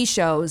TV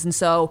shows. And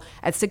so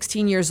at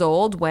 16 years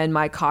old, when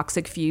my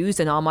coccyx fused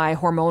and all my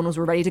hormones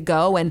were ready to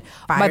go and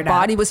my Fired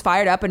body up. was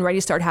fired up and ready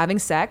to start having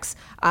sex,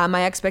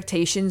 my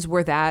expectations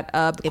were that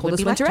of the It would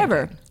coldest be winter ever.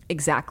 life-changing.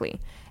 Exactly.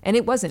 And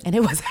it wasn't. And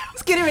it was, I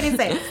was getting ready to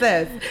say,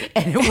 sis.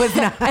 And it was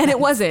not. And it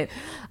wasn't.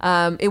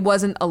 It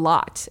wasn't a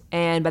lot.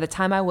 And by the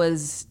time I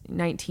was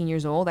 19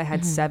 years old, I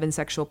had 7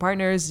 sexual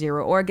partners,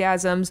 0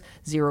 orgasms,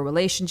 0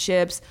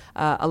 relationships,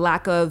 a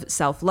lack of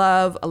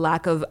self-love, a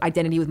lack of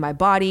identity with my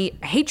body,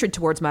 hatred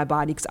towards my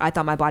body because I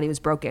thought my body was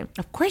broken.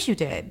 Of course you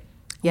did.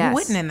 Yes. You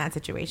wouldn't in that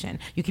situation.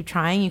 You keep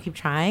trying,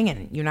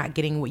 and you're not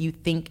getting what you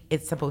think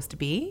it's supposed to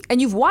be. And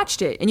you've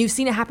watched it and you've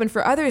seen it happen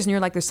for others and you're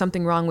like, there's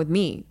something wrong with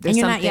me. There's And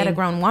you're not yet a something-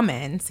 grown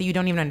woman, so you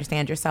don't even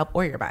understand yourself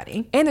or your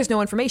body. And there's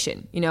no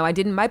information. You know,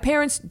 my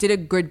parents did a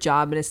good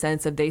job in a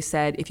sense of they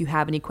said, if you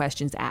have any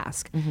questions,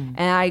 ask. And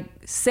I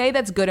say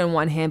that's good on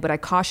one hand, but I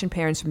caution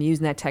parents from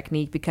using that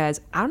technique because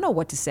I don't know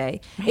what to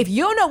say. If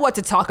you don't know what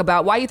to talk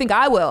about, why do you think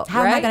I will? How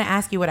am I right? going to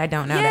ask you what I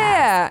don't know to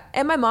ask? Yeah.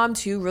 And my mom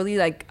too really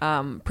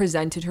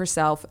presented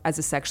herself as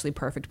a sexually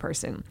perfect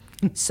person.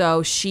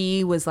 So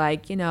she was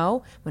like, you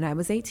know, when I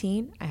was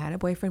 18, I had a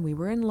boyfriend. We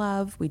were in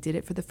love. We did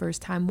it for the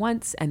first time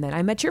once. And then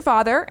I met your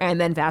father. And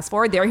then fast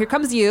forward, here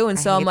comes you. And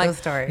so hate I'm like, those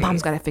stories.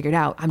 Mom's got it figured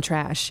out. I'm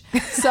trash.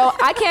 So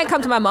I can't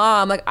come to my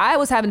mom. Like I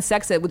was having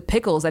sex with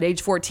pickles at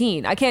age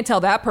 14. I can't tell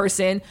that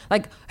person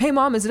like, hey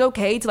mom, is it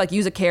okay to like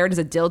use a carrot as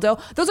a dildo?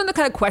 Those are the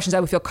kind of questions I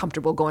would feel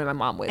comfortable going to my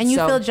mom with. And you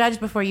So- feel judged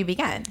before you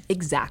begin.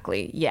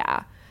 Exactly.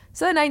 Yeah.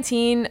 So at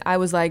 19, I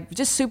was like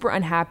just super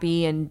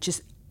unhappy and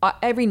just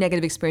every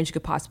negative experience you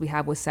could possibly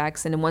have with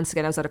sex. And then once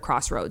again, I was at a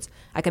crossroads.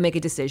 I could make a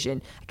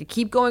decision. I could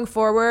keep going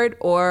forward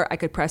or I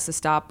could press the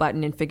stop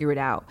button and figure it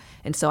out.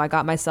 And so I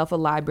got myself a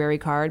library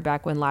card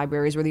back when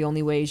libraries were the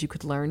only ways you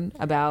could learn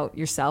about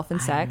yourself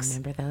and sex. I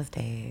remember those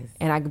days.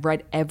 And I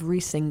read every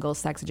single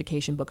sex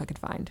education book I could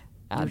find.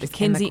 The just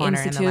in the Kinsey corner in the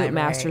Institute, library.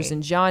 Masters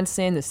and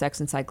Johnson, the Sex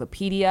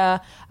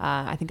Encyclopedia.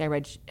 I think I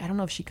read, I don't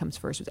know if She Comes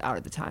First was out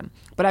at the time,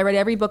 but I read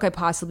every book I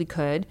possibly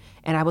could.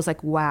 And I was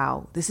like,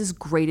 wow, this is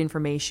great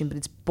information, but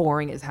it's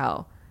boring as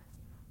hell.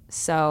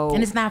 So,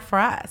 And it's not for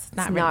us. It's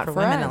not really not for for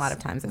women us. a lot of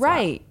times as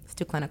Right. well. It's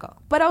too clinical.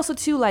 but also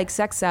too, like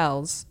sex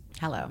sells,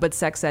 Hello. but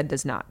sex ed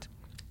does not.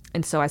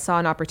 And so I saw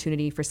an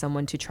opportunity for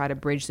someone to try to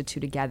bridge the two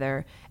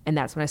together. And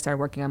that's when I started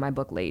working on my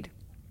book, Laid.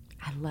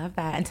 I love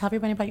that. And tell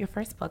everybody about your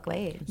first book,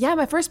 Laid. Yeah,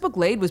 my first book,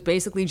 Laid, was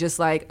basically just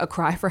like a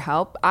cry for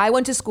help. I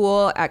went to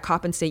school at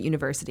Coppin State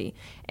University,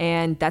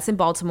 and that's in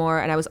Baltimore,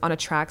 and I was on a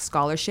track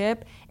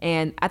scholarship.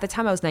 And at the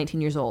time, I was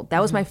 19 years old.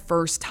 That was my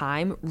first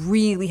time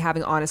really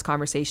having honest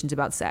conversations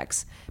about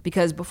sex.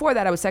 Because before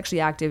that, I was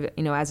sexually active,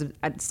 you know,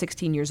 at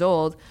 16 years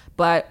old,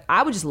 but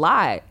I would just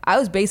lie. I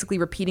was basically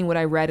repeating what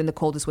I read in The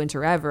Coldest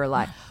Winter Ever,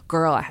 like,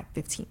 girl, I had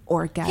 15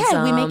 orgasms.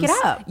 Yeah, we make it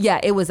up. Yeah,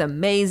 it was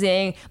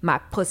amazing. My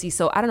pussy.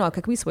 So I don't know,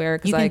 can we swear?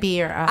 'Cause, You can like, be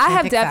your I have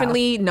authentic self.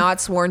 definitely not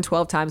sworn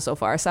 12 times so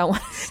far, so I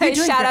want to say You're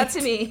doing shout out great.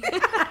 to me.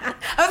 I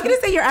was going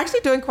to say, you're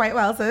actually doing quite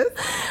well, sis.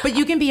 But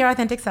you can be your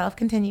authentic self.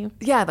 Continue.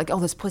 Yeah, like, oh,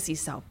 this pussy's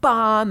so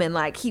bomb, and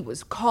like he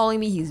was calling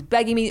me, he was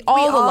begging me,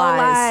 all the all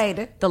lies.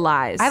 lied. The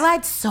lies. I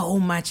lied so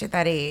much at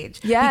that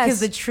age. Yes. Because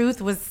the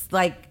truth was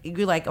like,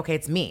 you're like, okay,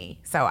 it's me.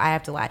 So I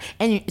have to lie.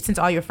 And since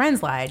all your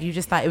friends lied, you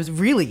just thought it was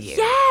really you.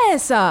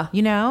 Yes.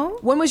 You know?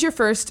 When was your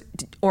first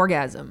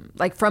orgasm?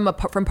 Like from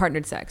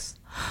partnered sex?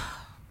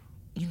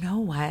 You know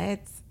what?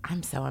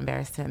 I'm so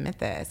embarrassed to admit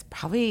this.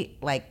 Probably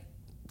like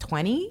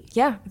 20.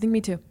 Yeah, I think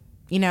me too.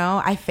 You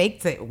know, I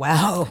faked it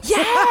well.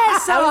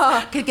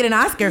 Yes. Could get an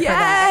Oscar for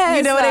that.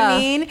 You know what I Yes.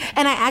 mean?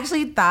 And I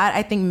actually thought,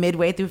 I think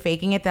midway through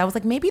faking it, that I was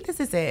like, maybe this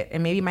is it.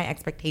 And maybe my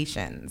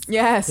expectations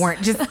Yes.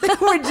 weren't just,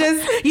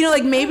 you know,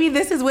 like maybe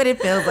this is what it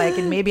feels like.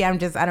 And maybe I'm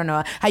just, I don't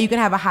know, how you can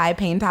have a high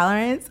pain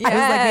tolerance. I was like,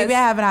 Yes. maybe I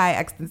have a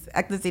high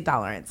ecstasy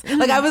tolerance.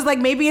 Like I was like,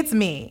 maybe it's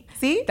me.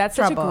 See? That's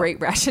Trouble. such a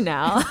great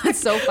rationale. It's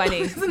so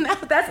funny.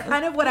 That's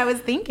kind of what I was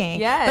thinking.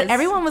 Yes. But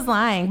everyone was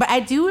lying. But I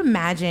do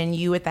imagine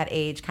you at that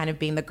age kind of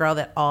being the girl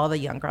that all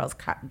the young girls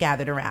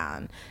gathered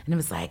around. And it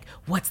was like,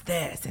 what's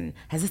this? And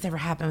has this ever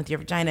happened with your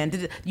vagina?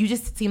 And you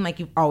just seem like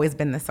you've always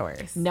been the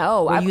source.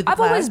 No, Were you the I've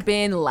always plug?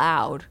 been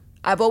loud.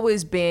 I've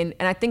always been,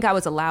 and I think I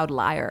was a loud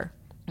liar.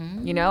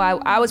 You know,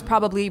 I was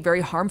probably very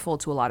harmful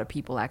to a lot of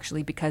people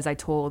actually because I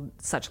told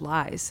such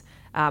lies.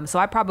 So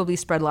I probably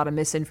spread a lot of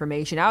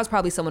misinformation. I was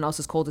probably someone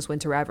else's coldest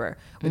winter ever.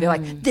 Where they're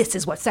like, this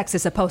is what sex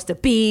is supposed to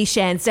be.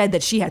 Shan said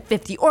that she had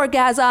 50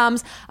 orgasms.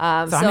 So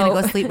I'm going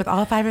to go sleep with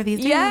all 5 of these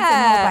dudes and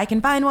Yeah. hope I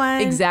can find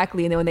one.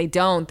 Exactly. And then when they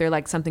don't, they're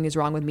like, something is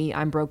wrong with me.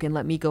 I'm broken.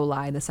 Let me go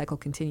lie. And the cycle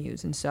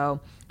continues. And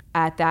so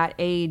at that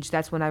age,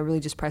 that's when I really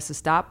just pressed the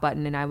stop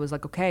button. And I was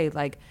like, okay,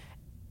 like,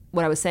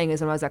 what I was saying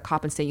is when I was at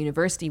Coppin State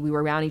University, we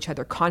were around each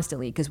other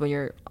constantly because when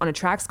you're on a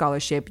track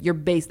scholarship, you're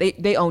based,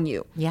 they own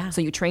you. Yeah. So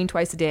you train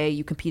twice a day,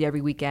 you compete every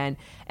weekend.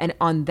 And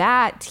on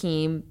that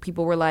team,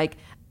 people were like,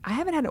 I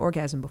haven't had an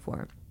orgasm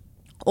before.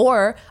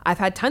 Or I've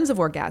had tons of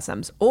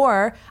orgasms,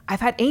 or I've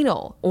had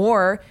anal,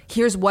 or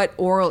here's what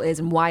oral is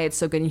and why it's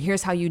so good, and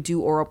here's how you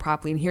do oral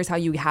properly, and here's how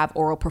you have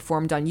oral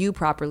performed on you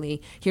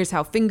properly. Here's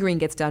how fingering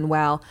gets done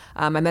well.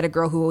 I met a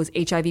girl who was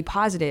HIV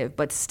positive,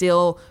 but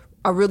still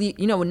a really,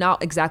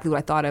 not exactly what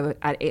I thought of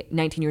at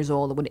 19 years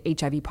old, what an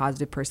HIV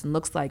positive person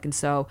looks like. And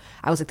so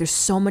I was like, there's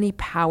so many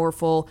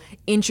powerful,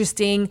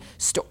 interesting,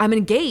 I'm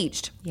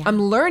engaged. Yeah.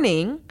 I'm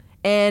learning.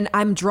 And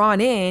I'm drawn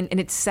in, and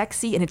it's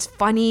sexy, and it's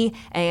funny,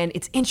 and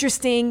it's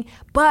interesting,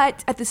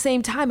 but at the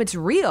same time, it's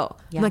real.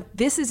 Yeah. I'm like,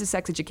 this is a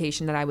sex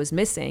education that I was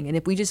missing. And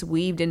if we just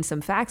weaved in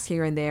some facts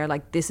here and there,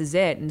 like, this is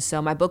it. And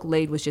so my book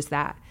Laid was just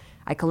that.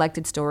 I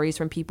collected stories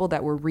from people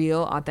that were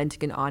real,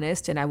 authentic, and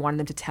honest, and I wanted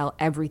them to tell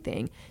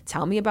everything.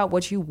 Tell me about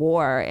what you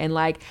wore and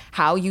like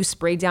how you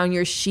sprayed down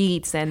your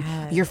sheets and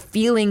your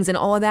feelings and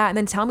all of that. And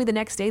then tell me the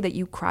next day that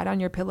you cried on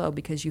your pillow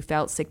because you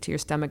felt sick to your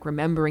stomach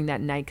remembering that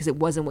night because it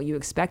wasn't what you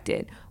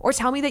expected. Or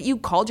tell me that you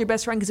called your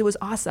best friend because it was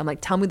awesome. Like,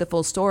 tell me the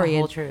full story. The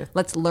whole truth.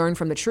 Let's learn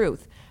from the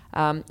truth.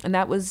 And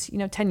that was,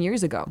 10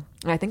 years ago.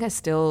 And I think I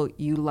still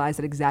utilize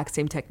that exact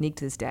same technique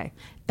to this day.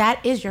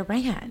 That is your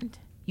brand.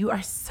 You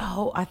are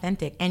so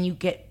authentic, and you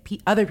get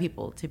other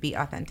people to be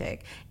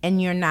authentic,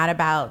 and you're not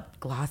about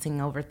glossing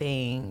over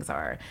things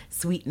or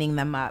sweetening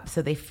them up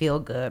so they feel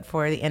good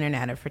for the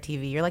internet or for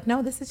TV. You're like,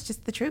 no, this is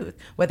just the truth.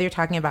 Whether you're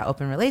talking about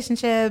open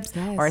relationships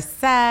or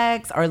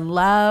sex or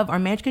love or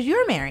marriage, because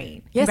you're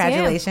married. Yes,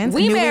 congratulations.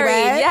 We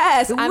married.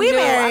 Yes, I'm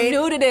married. I'm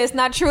new to this,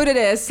 not true to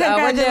this.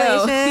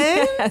 Congratulations.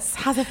 Yes.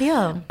 How's it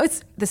feel?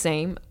 It's the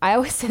same. I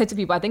always say that to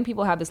people. I think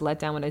people have this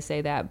letdown when I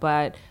say that,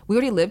 but we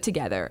already live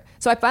together.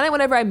 So I find that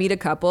whenever I meet a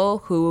couple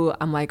who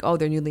I'm like, oh,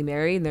 they're newly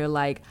married, and they're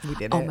like,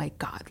 oh my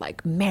God,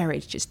 like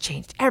marriage just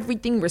changed everything.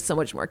 We're so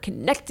much more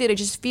connected. I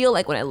just feel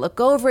like when I look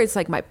over, it's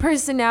like my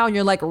person now. And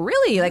you're like,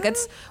 really? Like,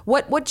 that's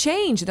what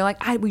changed? And they're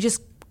like, we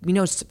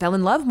just fell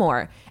in love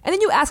more. And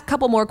then you ask a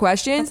couple more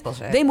questions.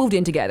 They moved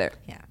in together.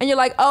 Yeah. And you're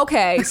like,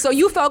 okay, so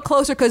you felt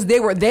closer because they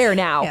were there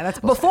now. Yeah, that's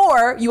bullshit.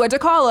 Before, you had to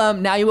call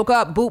them. Now you woke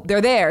up, boop,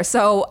 they're there.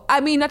 So,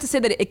 I mean, not to say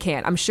that it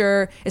can't. I'm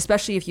sure,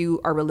 especially if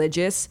you are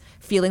religious,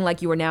 feeling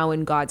like you are now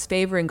in God's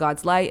favor, in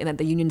God's light, and that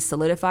the union's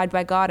solidified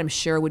by God, I'm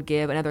sure would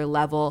give another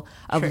level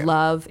of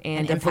love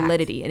and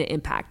validity and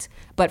impact.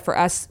 But for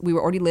us, we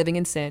were already living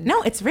in sin.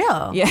 No, it's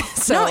real. Yeah.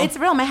 No, it's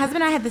real. My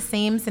husband and I had the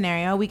same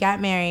scenario. We got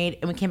married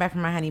and we came back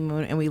from our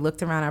honeymoon and we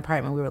looked around our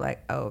apartment. We were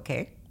like, oh,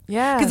 okay.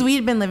 Yeah. Because we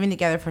had been living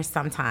together for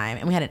some time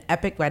and we had an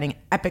epic wedding,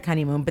 epic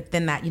honeymoon. But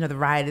then that, the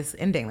ride is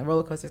ending. The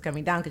roller coaster is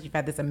coming down because you've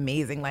had this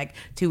amazing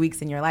 2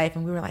 weeks in your life.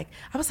 And we were like,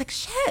 I was like,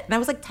 shit. And I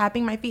was like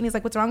tapping my feet and he's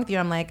like, what's wrong with you?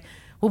 I'm like,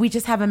 well, we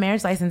just have a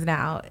marriage license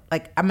now.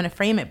 Like, I'm going to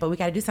frame it, but we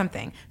got to do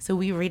something. So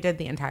we redid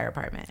the entire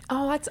apartment.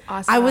 Oh, that's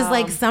awesome. I was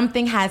like,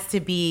 something has to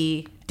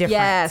be different.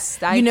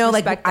 Yes. I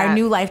respect our that.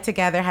 new life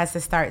together has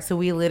to start. So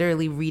we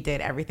literally redid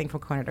everything from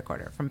corner to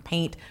corner, from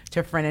paint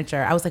to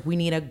furniture. I was like, we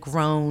need a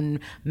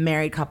grown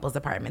married couple's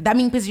apartment. That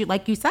means, because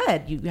like you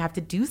said, you have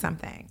to do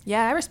something.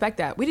 Yeah, I respect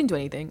that. We didn't do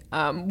anything.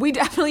 We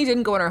definitely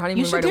didn't go on our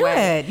honeymoon right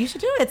away. You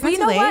should do it. It's but not you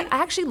know too late. what? I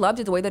actually loved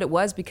it the way that it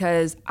was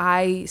because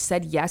I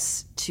said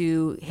yes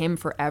to him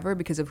forever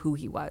because of who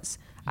he was.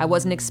 I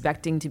wasn't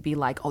expecting to be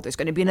like, oh, there's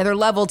going to be another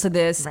level to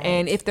this. Right.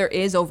 And if there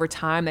is over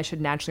time, that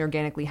should naturally,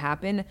 organically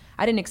happen.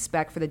 I didn't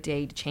expect for the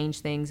day to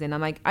change things. And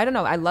I'm like, I don't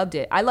know. I loved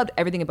it. I loved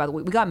everything about it.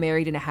 We got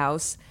married in a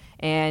house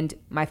and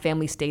my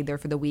family stayed there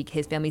for the week.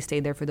 His family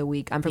stayed there for the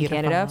week. I'm from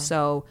Canada,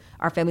 so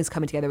our families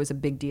coming together was a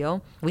big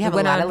deal. We have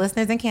a lot of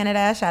listeners in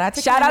Canada. Shout out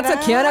to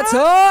Canada.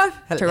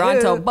 Hello.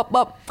 Toronto. Bup,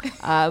 bup.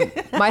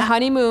 My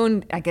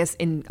honeymoon, I guess,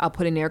 I'll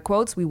put in air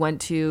quotes, we went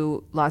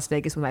to Las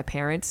Vegas with my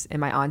parents and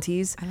my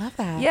aunties. I love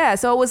that. Yeah,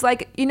 so it was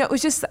like, it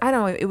was just, I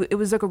don't know, it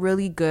was like a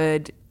really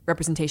good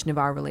representation of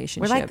our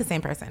relationship. We're like the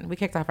same person. We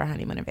kicked off our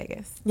honeymoon in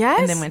Vegas. Yes.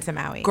 And then went to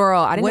Maui.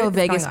 Girl, I didn't know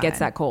Vegas gets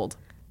that cold.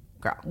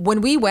 Girl. When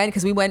we went,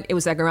 because it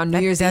was like around New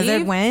Year's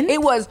Eve. Wind?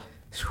 It was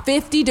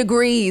 50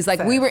 degrees.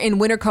 Like, we were in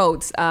winter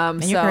coats.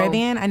 And you're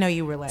Caribbean? I know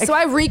you were like. So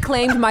I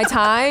reclaimed my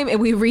time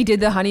and we redid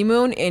the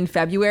honeymoon in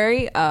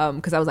February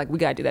because I was like, we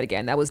got to do that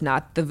again. That was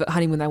not the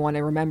honeymoon I want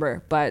to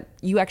remember. But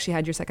you actually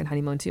had your second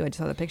honeymoon too. I just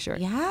saw the picture.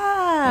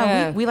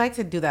 Yeah. We like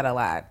to do that a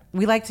lot.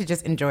 We like to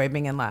just enjoy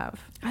being in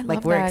love. I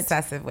love we're that.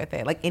 obsessive with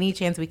it. Like, any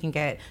chance we can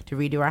get to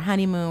redo our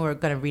honeymoon. We're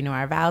going to renew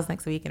our vows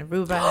next week in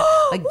Aruba.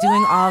 Like,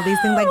 doing all these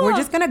things. Like, we're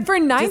just going to for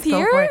ninth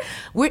year.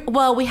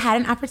 We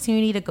had an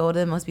opportunity to go to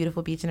the most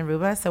beautiful beach in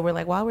Aruba. So we're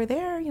like, while we're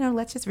there,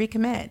 let's just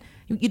recommit.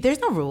 There's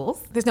no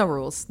rules. There's no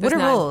rules. What are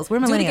rules? We're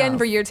millennials. Do it again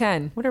for year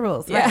 10. What are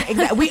rules? Yeah. Right,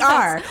 exactly. We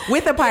are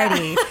with a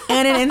party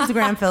and an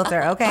Instagram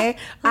filter. Okay.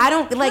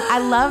 I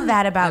love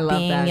that about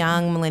being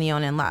young, millennial,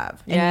 and in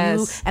love.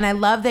 And I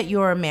love that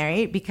you're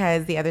married,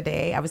 because the other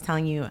day I was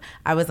telling you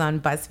I was on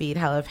BuzzFeed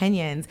Hella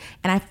Opinions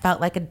and I felt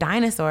like a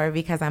dinosaur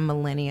because I'm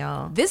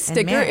millennial. This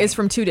sticker is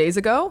from 2 days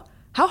ago.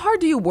 How hard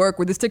do you work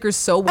where the sticker's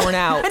so worn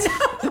out?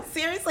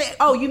 Seriously?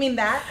 Oh, you mean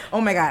that?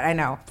 Oh my God, I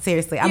know.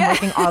 Seriously, I'm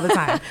working all the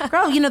time.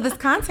 Girl, this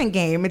content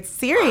game, it's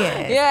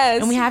serious. Yes.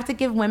 And we have to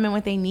give women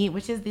what they need,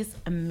 which is this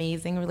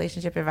amazing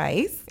relationship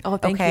advice. Oh,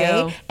 thank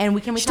you. And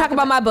we talk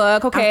about my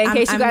book, okay, in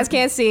case you guys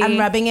can't see. I'm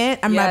rubbing it.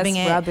 I'm Yes, rubbing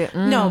it. rub it.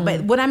 No,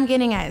 but what I'm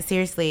getting at,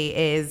 seriously,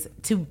 is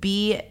to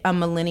be a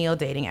millennial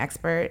dating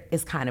expert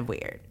is kind of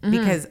weird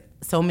because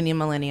so many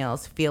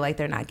millennials feel like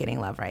they're not getting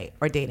love right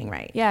or dating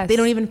right. Yes. They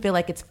don't even feel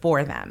like it's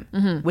for them,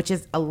 which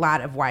is a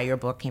lot of why your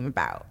book came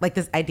about. Like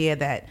this idea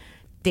that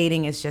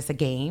dating is just a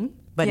game,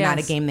 but not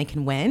a game they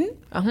can win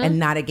and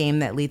not a game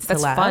that leads to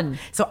love. Fun.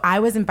 So I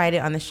was invited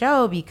on the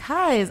show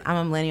because I'm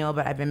a millennial,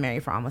 but I've been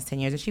married for almost 10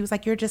 years. And she was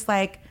like, you're just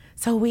like,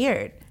 so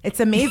weird. It's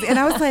amazing. And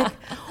I was like,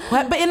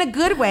 what? But in a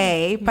good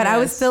way. But I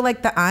was still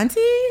like the auntie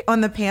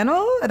on the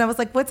panel. And I was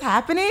like, what's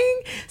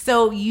happening?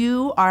 So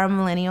you are a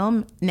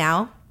millennial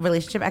now,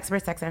 relationship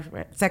expert, sex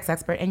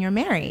expert, and you're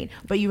married.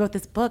 But you wrote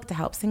this book to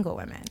help single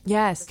women.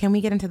 Yes. Can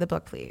we get into the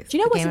book, please? Do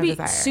you know The what, Game to of be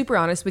Desire. super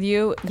honest with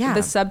you? Yeah.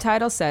 The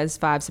subtitle says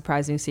 5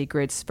 surprising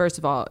secrets. First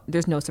of all,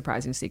 there's no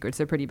surprising secrets.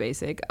 They're pretty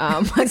basic.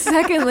 But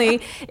secondly,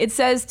 it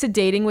says to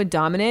dating with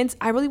dominance.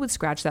 I really would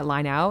scratch that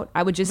line out.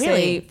 I would just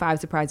say 5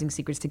 surprising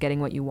secrets to getting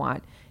what you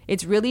want.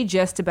 It's really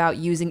just about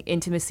using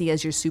intimacy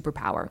as your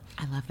superpower.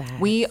 I love that.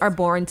 We are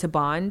born to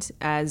bond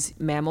as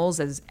mammals,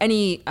 as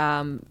any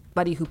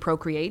buddy who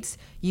procreates.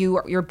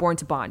 You're born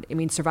to bond. I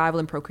mean, survival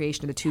and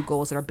procreation are the two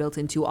goals that are built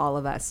into all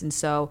of us. And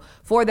so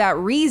for that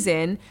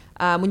reason,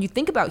 when you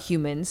think about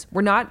humans,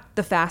 we're not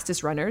the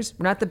fastest runners.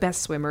 We're not the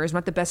best swimmers. We're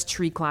not the best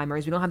tree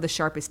climbers. We don't have the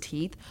sharpest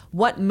teeth.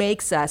 What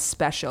makes us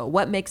special?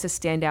 What makes us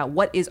stand out?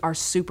 What is our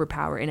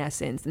superpower in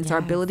essence? And it's our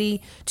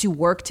ability to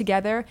work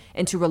together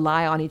and to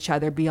rely on each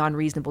other beyond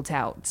reasonable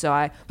doubt. So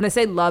when I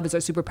say love is our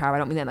superpower, I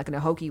don't mean that like in a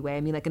hokey way.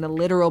 I mean like in a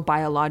literal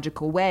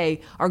biological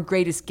way. Our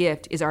greatest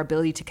gift is our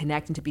ability to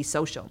connect and to be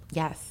social.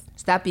 Yes.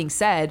 So that being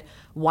said,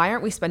 why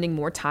aren't we spending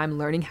more time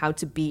learning how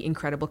to be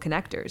incredible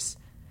connectors?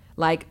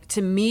 Like,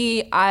 to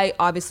me, and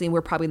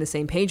we're probably on the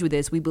same page with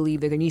this, we believe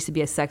that there needs to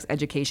be a sex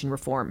education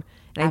reform.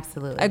 And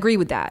Absolutely. I agree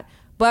with that.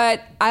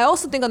 But I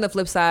also think on the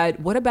flip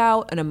side, what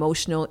about an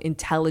emotional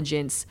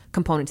intelligence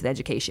component to the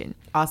education?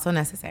 Also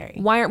necessary.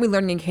 Why aren't we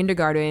learning in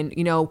kindergarten,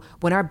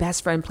 when our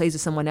best friend plays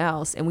with someone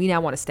else and we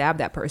now want to stab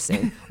that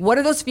person? What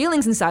are those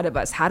feelings inside of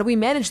us? How do we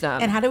manage them?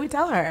 And how do we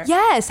tell her?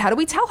 Yes. How do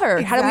we tell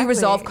her? How do we Exactly.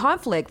 resolve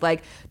conflict?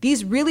 Like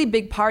these really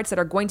big parts that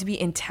are going to be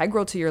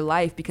integral to your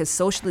life because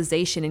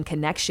socialization and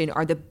connection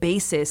are the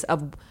basis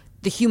of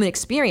the human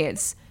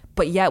experience.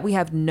 But yet we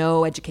have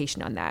no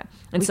education on that.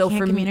 And We so can't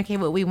for me,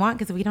 communicate what we want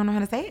because we don't know how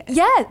to say it.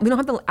 yeah, we don't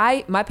have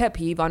to. My pet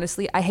peeve,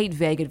 honestly, I hate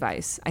vague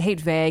advice. I hate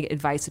vague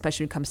advice,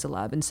 especially when it comes to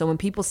love. And so when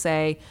people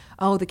say,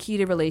 "Oh, the key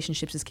to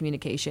relationships is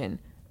communication,"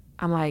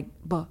 I'm like,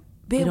 "But,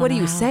 don't what do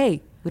know you how.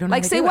 say? We don't know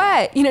like how to say do it."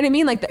 what? You know what I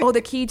mean? Like,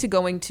 the key to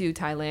going to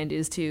Thailand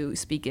is to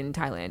speak in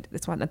Thailand.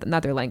 That's why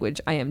not their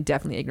language. I am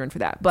definitely ignorant for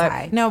that. But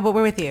Thai. No, but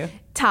we're with you.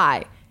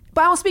 Thai,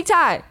 but I don't speak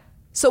Thai.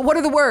 So what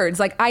are the words?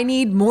 Like, I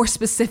need more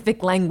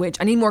specific language.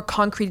 I need more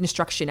concrete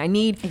instruction. I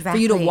need for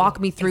you to Exactly. walk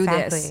me through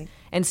this. Exactly.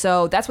 And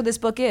so that's what this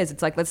book is.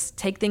 It's like, let's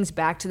take things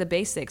back to the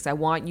basics. I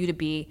want you to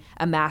be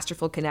a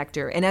masterful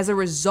connector. And as a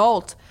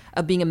result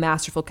of being a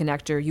masterful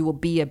connector, you will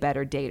be a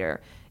better dater.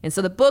 And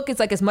so the book is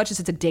like, as much as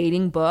it's a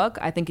dating book,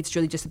 I think it's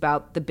really just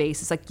about the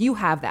basics. Like, you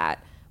have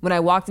that. When I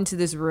walked into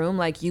this room,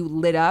 like, you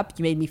lit up,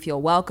 you made me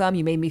feel welcome,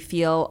 you made me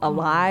feel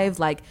alive.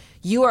 Like,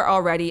 you are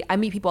already, I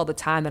meet people all the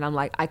time and I'm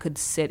like, I could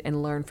sit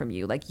and learn from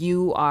you. Like,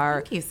 you are,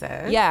 Thank you,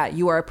 sis. yeah,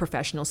 you are a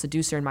professional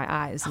seducer in my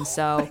eyes. And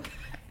so,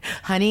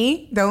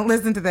 Honey, don't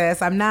listen to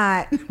this. I'm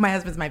not. My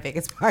husband's my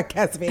biggest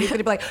podcast fan. He's going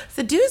to be like,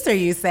 seducer,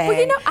 you say.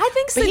 well, I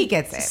think But he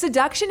gets it.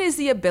 seduction is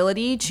the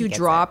ability to gets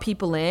draw it.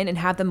 people in and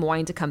have them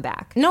wanting to come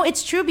back. No,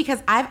 it's true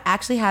because I've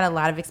actually had a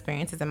lot of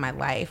experiences in my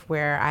life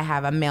where I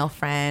have a male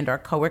friend or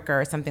coworker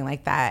or something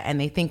like that,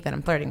 and they think that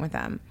I'm flirting with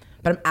them.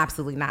 But I'm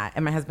absolutely not.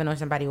 And my husband or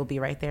somebody will be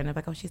right there and they're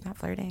like, oh, she's not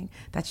flirting.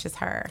 That's just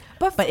her.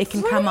 But it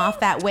can come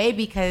off that way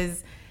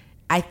because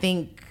I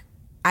think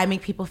I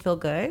make people feel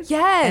good.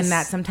 Yes. And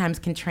that sometimes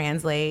can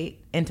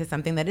translate into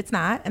something that it's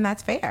not, and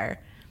that's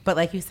fair. But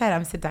like you said,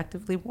 I'm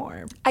seductively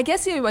warm. I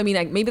guess, maybe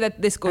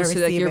that this goes to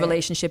like receive your it.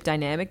 relationship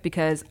dynamic,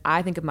 because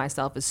I think of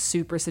myself as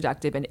super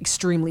seductive and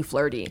extremely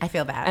flirty. I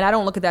feel that. And I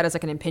don't look at that as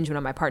like an impingement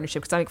on my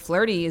partnership, because I think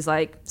flirty is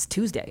like, it's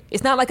Tuesday.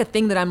 It's not like a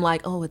thing that I'm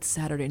like, oh, it's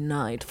Saturday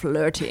night,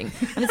 flirting.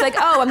 And it's like,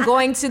 oh, I'm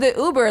going to the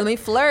Uber, let me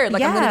flirt.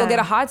 Like, I'm going to go Yeah. get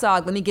a hot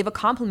dog, let me give a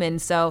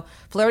compliment. So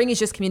flirting is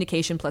just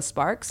communication plus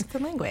sparks. It's a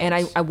language. And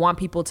I want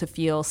people to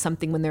feel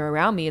something when they're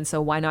around me. And so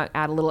why not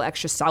add a little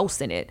extra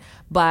sauce in it?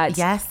 But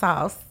Yes,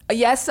 sauce.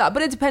 yes,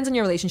 but it depends on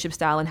your relationship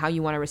style and how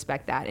you want to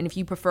respect that. And if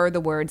you prefer the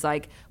words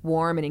like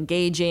warm and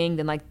engaging,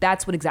 then like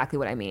that's exactly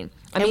what I mean.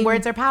 And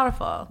words are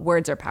powerful.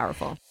 Words are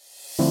powerful.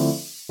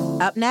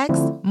 Up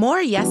next,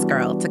 more Yes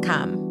Girl to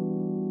come.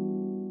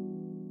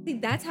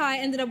 That's how I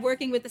ended up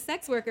working with the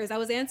sex workers. I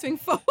was answering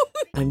phones.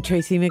 I'm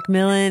Tracy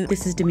McMillan.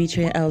 This is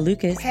Demetria L.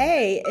 Lucas.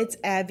 Hey, it's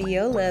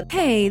Abiola.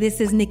 Hey, this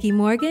is Nikki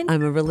Morgan.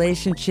 I'm a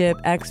relationship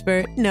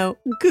expert, no,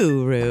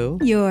 guru.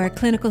 Your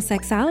clinical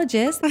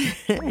sexologist.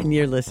 And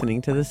you're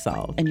listening to The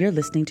Solve. And you're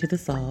listening to The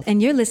Solve.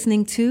 And you're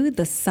listening to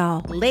The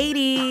Solve.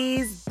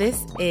 Ladies,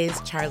 this is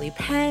Charlie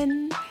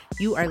Penn.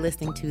 You are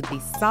listening to The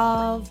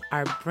Solve,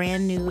 our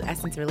brand new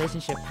Essence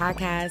Relationship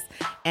podcast.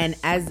 And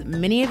as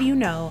many of you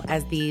know,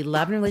 as the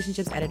Love and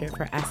Relationships editor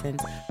for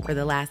Essence for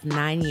the last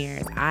 9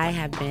 years, I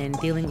have been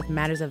dealing with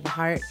matters of the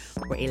heart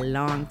for a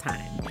long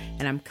time.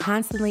 And I'm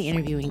constantly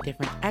interviewing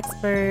different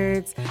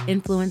experts,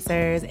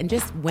 influencers, and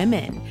just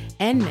women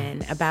and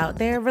men about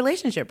their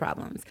relationship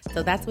problems.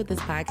 So that's what this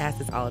podcast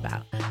is all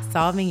about,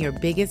 solving your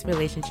biggest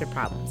relationship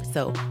problems.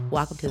 So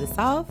welcome to The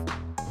Solve.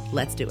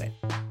 Let's do it.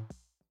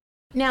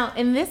 Now,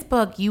 in this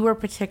book, you were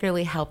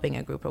particularly helping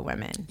a group of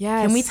women.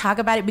 Yes. Can we talk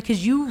about it?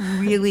 Because you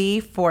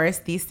really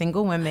forced these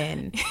single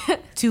women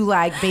to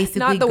basically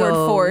Not the word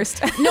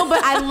forced. No,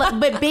 but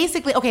but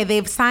basically, okay,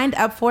 they've signed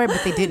up for it,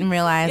 but they didn't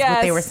realize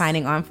what they were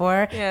signing on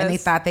for. Yes. And they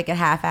thought they could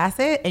half-ass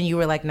it. And you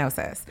were like, no,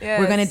 sis, Yes.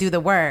 we're going to do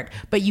the work.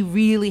 But you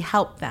really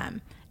helped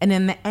them. And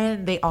in the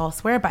end, they all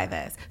swear by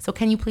this. So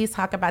can you please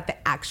talk about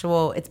the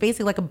actual, it's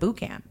basically like a boot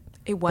camp.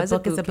 It was the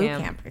book a is boot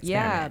camp experiment.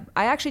 Yeah.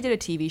 I actually did a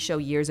TV show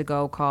years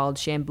ago called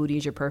Sham Booty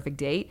is Your Perfect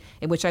Date,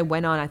 in which I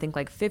went on, I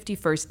think, 50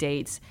 first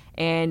dates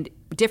and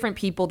different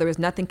people. There was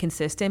nothing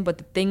consistent. But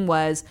the thing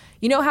was,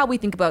 you know how we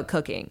think about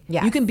cooking?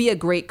 Yes. You can be a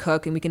great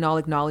cook and we can all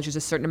acknowledge there's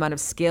a certain amount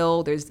of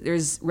skill.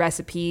 There's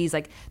recipes.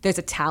 There's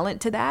a talent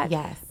to that.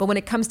 Yes. But when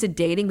it comes to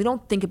dating, we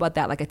don't think about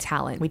that like a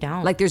talent. We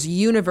don't. There's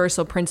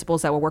universal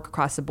principles that will work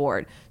across the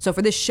board. So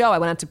for this show, I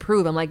went out to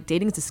prove, I'm like,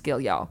 dating's a skill,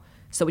 y'all.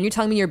 So when you're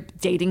telling me your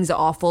dating's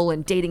awful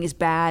and dating is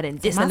bad and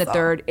this and the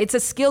third, it's a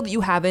skill that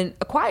you haven't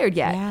acquired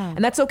yet. Yeah.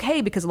 And that's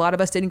okay because a lot of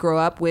us didn't grow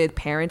up with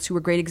parents who were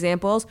great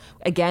examples.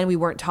 Again, we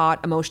weren't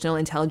taught emotional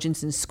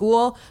intelligence in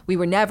school. We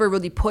were never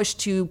really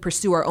pushed to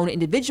pursue our own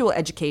individual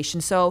education.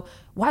 So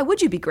why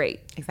would you be great?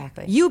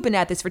 Exactly. You've been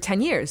at this for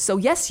 10 years. So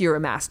yes, you're a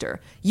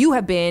master. You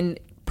have been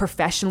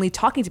professionally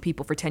talking to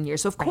people for 10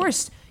 years. So of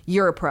course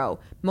you're a pro.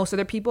 Most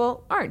other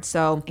people aren't.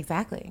 So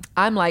Exactly.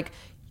 I'm like,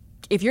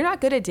 if you're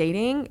not good at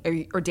dating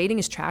or dating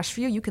is trash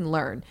for you, you can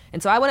learn.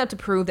 And so I went up to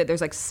prove that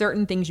there's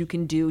certain things you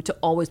can do to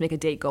always make a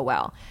date go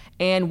well.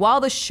 And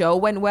while the show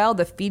went well,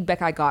 the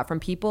feedback I got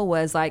from people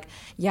was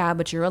yeah,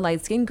 but you're a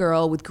light-skinned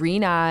girl with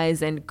green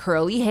eyes and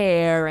curly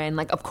hair. And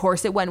of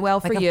course it went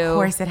well for you. Of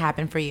course it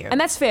happened for you. And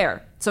that's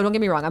fair. So don't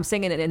get me wrong. I'm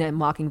saying it in a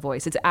mocking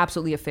voice. It's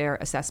absolutely a fair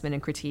assessment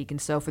and critique.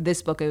 And so for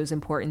this book, it was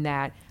important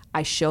that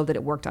I showed that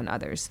it worked on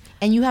others.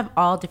 And you have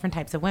all different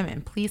types of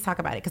women. Please talk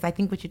about it because I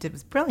think what you did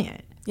was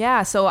brilliant.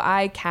 Yeah, so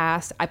I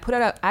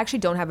actually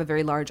don't have a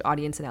very large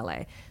audience in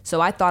LA.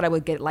 So I thought I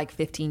would get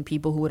 15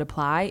 people who would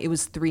apply. It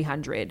was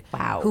 300.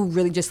 Wow. Who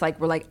really just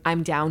were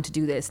I'm down to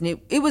do this. And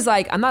it was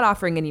I'm not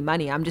offering any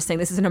money. I'm just saying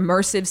this is an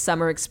immersive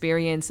summer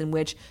experience in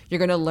which you're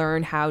going to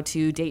learn how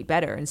to date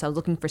better. And so I was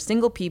looking for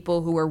single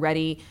people who are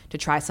ready to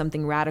try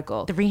something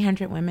radical.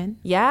 300 women?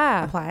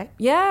 Yeah. Apply?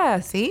 Yeah.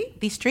 See?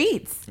 These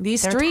streets.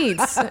 These They're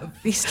streets. tough.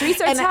 These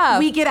streets are and tough.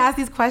 We get asked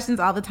these questions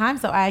all the time,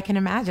 so I can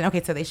imagine.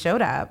 Okay, so they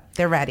showed up.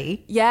 They're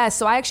ready. Yeah,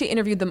 so I actually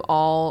interviewed them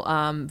all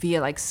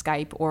via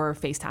Skype or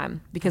FaceTime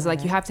because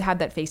you have to have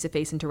that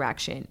face-to-face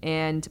interaction.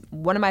 And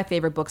one of my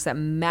favorite books that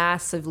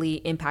massively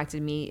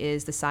impacted me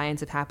is The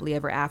Science of Happily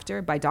Ever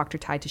After by Dr.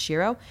 Tai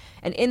Tashiro.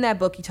 And in that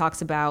book, he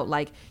talks about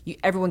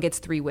everyone gets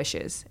 3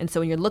 wishes. And so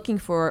when you're looking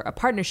for a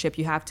partnership,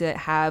 you have to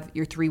have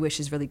your 3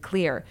 wishes really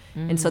clear.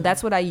 And so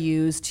that's what I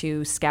used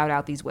to scout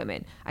out these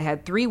women. I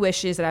had 3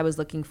 wishes that I was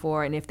looking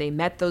for, and if they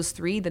met those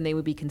 3, then they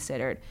would be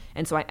considered.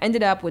 And so I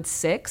ended up with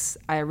 6.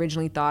 I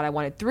originally thought I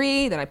wanted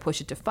 3, then I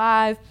pushed it to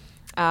 5.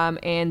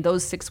 And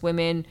those 6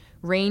 women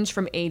ranged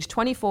from age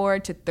 24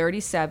 to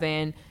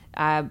 37.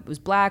 It was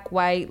Black,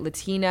 white,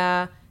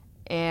 Latina,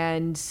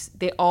 and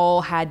they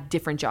all had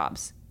different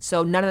jobs.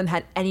 So none of them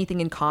had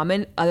anything in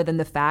common other than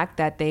the fact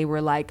that they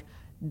were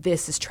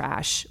this is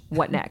trash.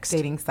 What next?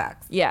 Dating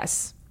sucks.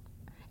 Yes.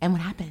 And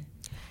what happened?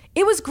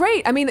 It was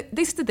great. I mean,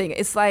 this is the thing.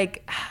 It's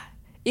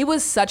it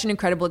was such an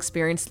incredible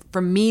experience for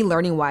me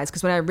learning-wise,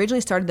 because when I originally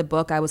started the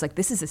book, I was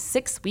this is a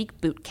 6-week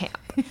boot camp.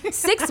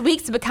 6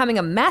 weeks to becoming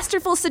a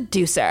masterful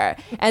seducer.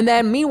 And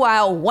then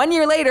meanwhile, 1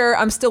 year later,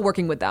 I'm still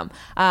working with them.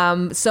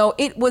 So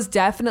it was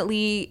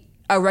definitely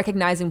a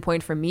recognizing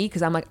point for me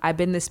because I'm I've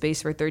been in this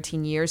space for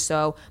 13 years,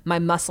 so my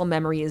muscle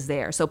memory is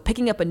there. So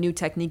picking up a new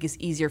technique is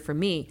easier for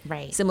me.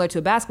 Right. Similar to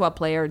a basketball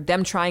player,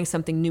 them trying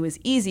something new is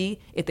easy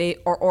if they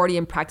are already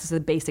in practice of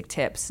the basic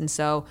tips. And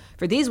so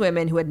for these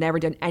women who had never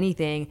done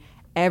anything,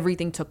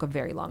 everything took a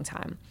very long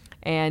time.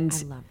 And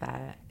I love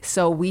that.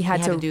 So we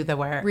had to do the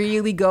work.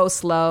 Really go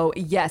slow.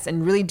 Yes,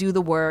 and really do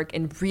the work,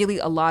 and really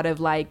a lot of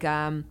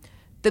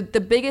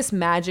the biggest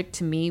magic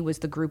to me was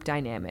the group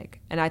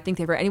dynamic. And I think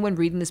that for anyone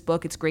reading this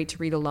book, it's great to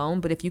read alone,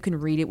 but if you can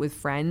read it with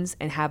friends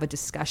and have a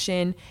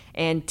discussion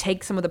and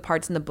take some of the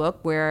parts in the book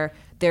where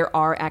there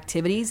are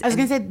activities. I was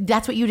going to say,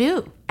 that's what you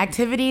do.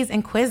 Activities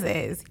and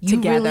quizzes. You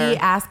Together. really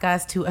ask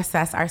us to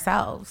assess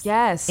ourselves.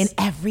 Yes. In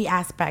every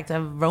aspect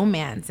of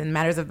romance and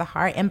matters of the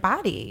heart and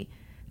body.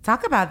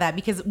 Talk about that,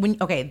 because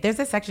there's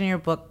a section in your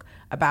book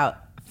about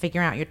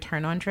figuring out your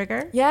turn on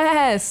trigger.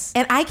 Yes.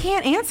 And I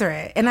can't answer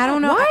it. And I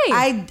don't know.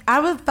 Why?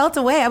 I felt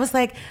away. I was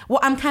like, well,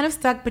 I'm kind of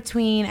stuck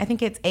between, I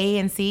think it's A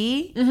and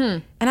C.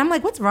 Mm-hmm. And I'm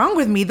like, what's wrong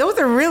with me? Those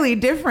are really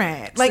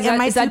different. Like, so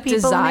is that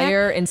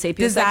desire and sapiosexual?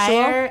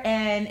 Desire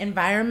and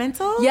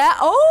environmental? Yeah.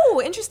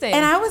 Oh, interesting.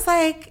 And I was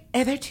like,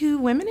 are there two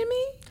women in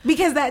me?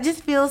 Because that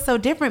just feels so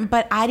different.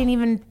 But I didn't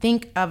even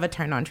think of a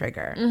turn on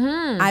trigger.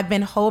 Mm-hmm. I've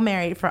been whole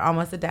married for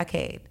almost a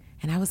decade.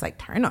 And I was like,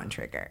 turn on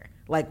trigger.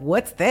 Like,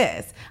 what's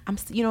this?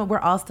 We're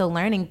all still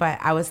learning, but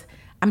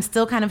I'm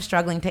still kind of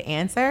struggling to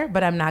answer,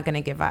 but I'm not going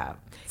to give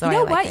up. So you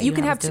know what? You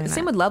can have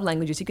same with love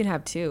languages. You can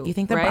have two. You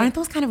think right? Aren't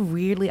those kind of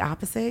weirdly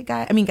opposite,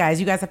 guys? I mean, guys,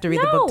 you guys have to read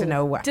the book to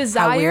know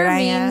Desire how weird I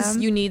am. means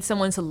you need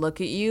someone to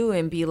look at you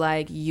and be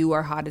like, you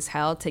are hot as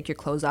hell. Take your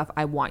clothes off.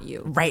 I want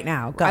you. Right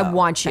now. Go. I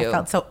want you. That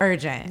felt so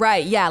urgent.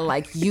 Right. Yeah.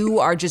 Like you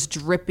are just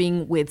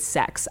dripping with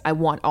sex. I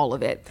want all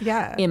of it.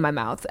 Yeah. In my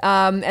mouth.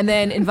 And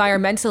then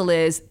environmental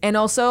is, and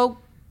also,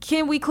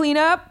 can we clean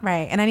up?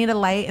 Right. And I need a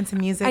light and some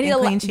music and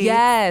clean sheets.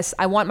 Yes.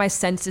 I want my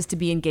senses to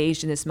be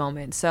engaged in this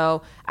moment.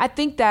 So I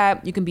think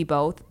that you can be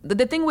both.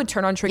 The thing with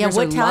turn on triggers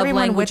or tell love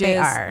everyone languages. what they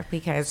are,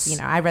 because,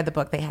 I read the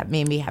book.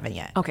 Maybe haven't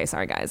yet. Okay.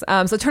 Sorry, guys.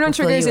 So turn on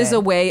triggers is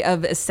a way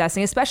of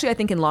assessing, especially I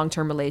think in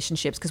long-term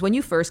relationships, because when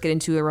you first get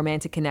into a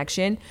romantic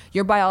connection,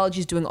 your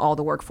biology is doing all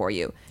the work for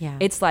you. Yeah.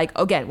 It's like,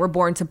 again, we're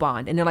born to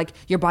bond. And they're like,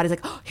 your body's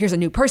like, oh, here's a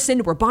new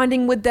person. We're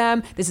bonding with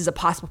them. This is a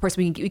possible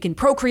person we can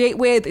procreate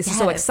with. This is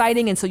so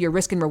exciting. And so your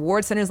risk and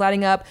reward center is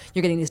lighting up.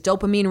 You're getting this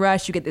dopamine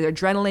rush. You get the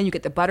adrenaline. You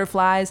get the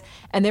butterflies.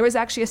 And there was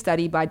actually a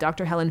study by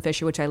Dr. Helen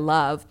Fisher, which I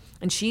love.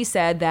 And she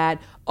said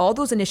that all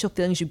those initial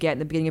feelings you get in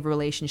the beginning of a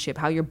relationship,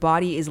 how your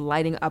body is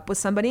lighting up with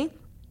somebody,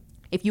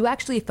 if you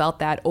actually felt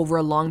that over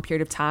a long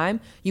period of time,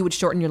 you would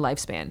shorten your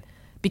lifespan.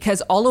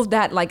 Because all of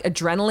that like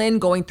adrenaline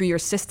going through your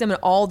system and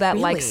all that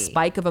like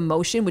spike of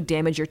emotion would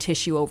damage your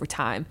tissue over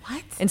time.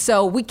 What? And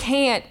so we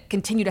can't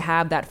continue to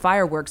have that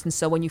fireworks. And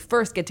so when you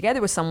first get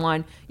together with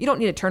someone, you don't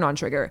need a turn on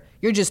trigger.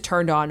 You're just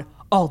turned on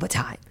all the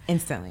time.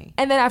 Instantly.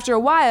 And then after a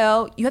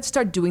while, you have to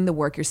start doing the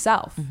work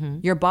yourself. Mm-hmm.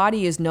 Your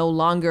body is no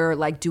longer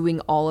like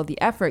doing all of the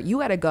effort. You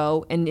got to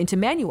go and into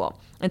manual.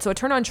 And so a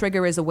turn on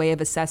trigger is a way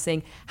of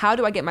assessing, how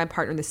do I get my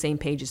partner on the same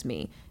page as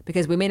me?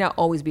 Because we may not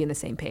always be on the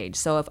same page.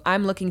 So if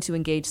I'm looking to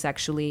engage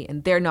sexually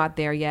and they're not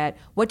there yet,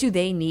 what do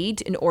they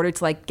need in order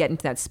to like get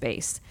into that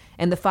space?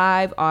 And the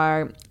 5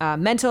 are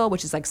mental,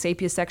 which is like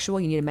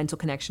sapiosexual. You need a mental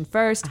connection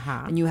first.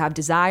 Uh-huh. And you have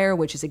desire,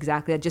 which is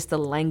exactly that, just the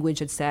language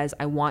that says,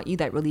 I want you,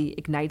 that really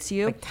ignites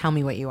you. Like, tell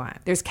me what you want.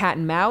 There's cat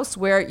and mouse,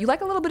 where you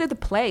like a little bit of the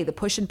play, the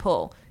push and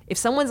pull. If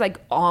someone's like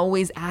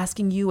always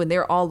asking you and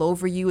they're all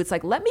over you, it's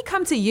like, let me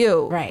come to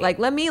you. Right. Like,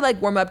 let me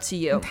like warm up to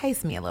you.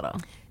 Entice me a little.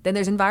 Then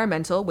there's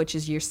environmental, which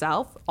is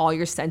yourself. All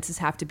your senses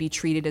have to be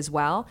treated as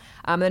well.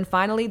 And then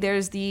finally,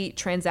 there's the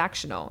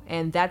transactional.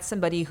 And that's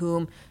somebody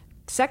whom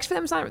sex for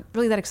them is not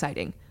really that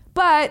exciting.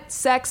 But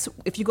sex,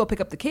 if you go pick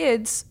up the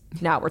kids,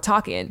 now we're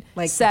talking.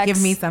 Like, sex,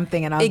 give me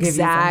something and I'll give you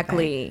something.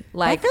 Exactly.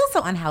 Like, that feels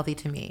so unhealthy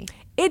to me.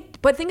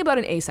 But think about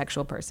an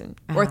asexual person,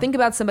 or think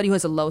about somebody who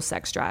has a low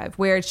sex drive,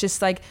 where it's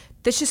just like,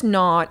 that's just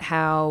not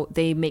how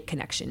they make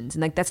connections.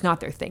 And like, that's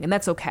not their thing. And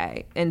that's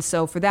okay. And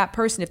so for that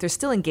person, if they're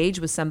still engaged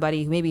with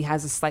somebody who maybe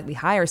has a slightly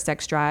higher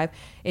sex drive,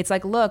 it's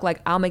like, look,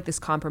 like, I'll make this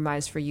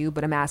compromise for you,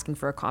 but I'm asking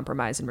for a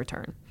compromise in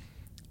return.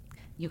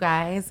 You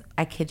guys,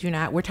 I kid you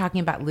not, we're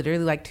talking about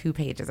literally like 2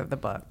 pages of the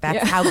book.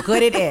 That's how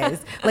good it is.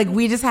 Like,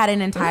 we just had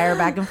an entire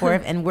back and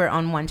forth and we're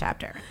on 1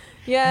 chapter.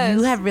 Yes.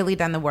 You have really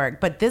done the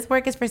work. But this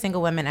work is for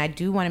single women. I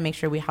do want to make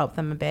sure we help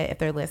them a bit if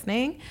they're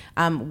listening.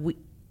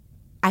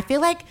 I feel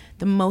like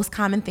the most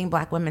common thing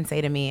Black women say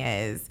to me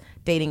is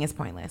dating is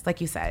pointless.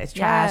 Like you said, it's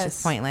trash,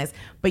 it's pointless.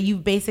 But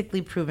you've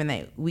basically proven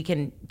that we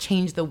can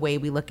change the way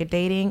we look at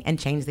dating and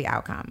change the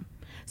outcome.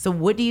 So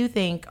what do you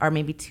think are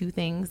maybe 2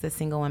 things that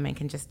single women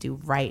can just do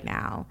right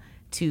now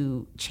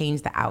to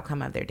change the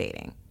outcome of their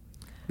dating?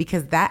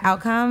 Because that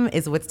outcome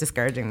is what's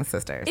discouraging the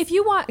sisters. If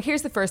you want,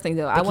 here's the first thing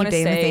though. I want to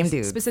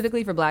say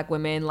specifically for Black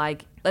women,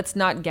 like, let's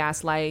not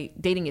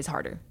gaslight. Dating is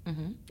harder.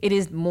 Mm-hmm. It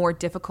is more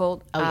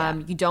difficult.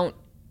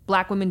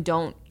 Black women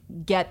don't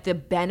get the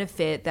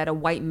benefit that a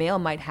white male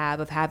might have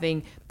of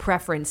having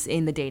preference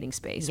in the dating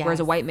space. Yes.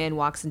 Whereas a white man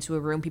walks into a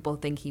room, people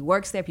think he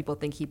works there, people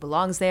think he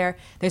belongs there.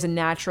 There's a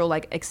natural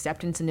like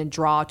acceptance and a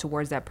draw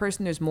towards that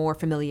person. There's more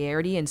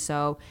familiarity. And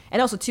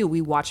also too, we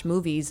watch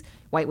movies,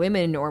 white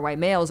women or white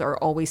males are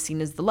always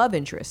seen as the love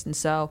interest. And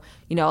so,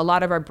 a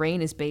lot of our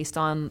brain is based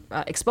on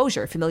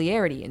exposure,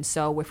 familiarity. And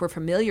so if we're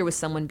familiar with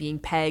someone being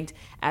pegged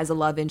as a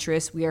love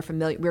interest,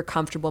 we're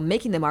comfortable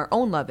making them our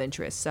own love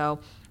interest. So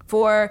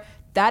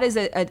that is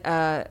 3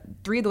 out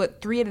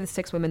of the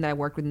 6 women that I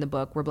worked with in the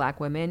book were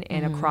Black women,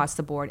 and across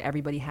the board,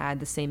 everybody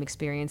had the same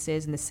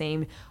experiences and the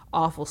same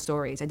awful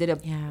stories. I did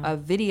a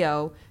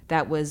video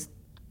that was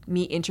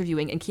me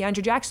interviewing, and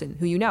Keandra Jackson,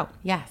 who you know.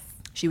 Yes.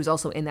 She was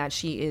also in that.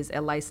 She is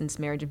a licensed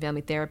marriage and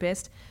family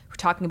therapist. We're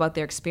talking about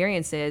their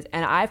experiences.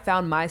 And I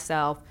found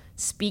myself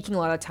speaking a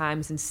lot of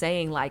times and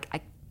saying like,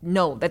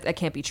 no, that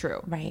can't be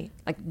true. Right.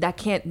 Like that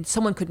can't,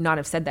 someone could not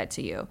have said that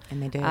to you.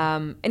 And they did.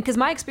 And because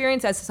my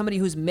experience as somebody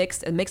who's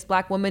mixed, a mixed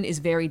Black woman is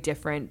very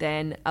different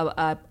than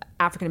a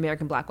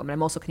African-American Black woman.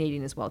 I'm also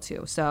Canadian as well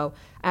too. So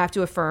I have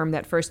to affirm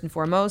that first and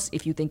foremost,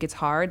 if you think it's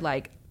hard,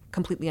 like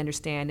completely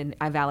understand, and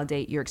I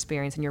validate your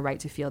experience and your right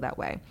to feel that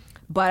way.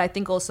 But I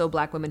think also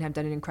Black women have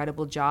done an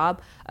incredible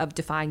job of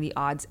defying the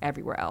odds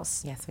everywhere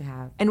else. Yes, we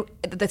have. And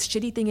the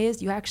shitty thing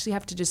is you actually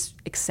have to just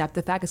accept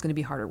the fact it's going to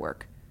be harder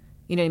work.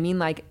 You know what I mean?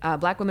 Like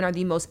Black women are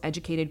the most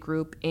educated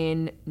group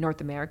in North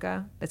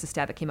America. That's a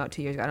stat that came out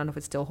 2 years ago. I don't know if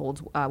it still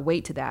holds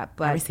weight to that,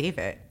 but I receive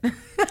it.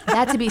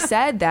 That to be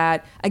said,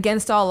 that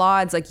against all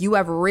odds, like you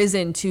have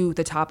risen to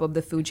the top of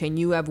the food chain.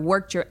 You have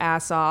worked your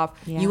ass off.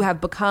 Yeah. You have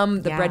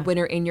become the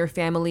breadwinner in your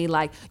family.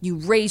 Like you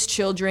raised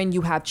children.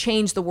 You have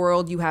changed the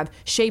world. You have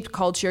shaped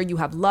culture. You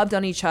have loved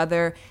on each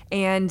other.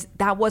 And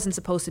that wasn't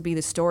supposed to be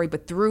the story,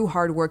 but through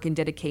hard work and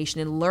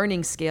dedication and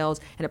learning skills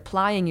and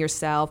applying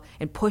yourself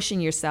and pushing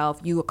yourself,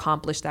 you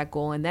accomplish that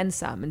goal and then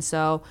some. And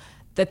so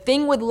the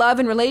thing with love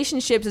and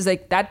relationships is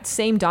like that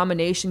same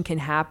domination can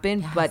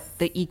happen, but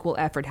the equal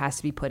effort has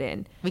to be put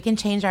in. We can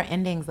change our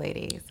endings,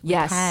 ladies. We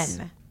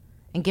can.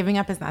 And giving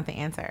up is not the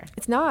answer.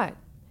 It's not.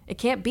 It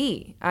can't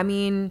be. I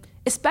mean,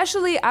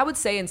 especially I would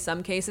say in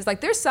some cases, like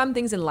there's some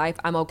things in life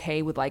I'm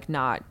okay with like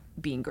not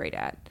being great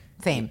at.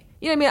 Same.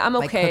 You know what I mean? I'm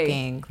Like okay.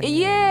 cooking,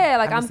 cleaning. Yeah,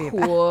 like I'm Obviously,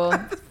 cool.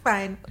 It's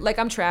fine. Like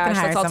I'm trash. Can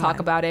hire Let's all someone. talk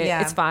about it.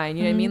 Yeah. It's fine.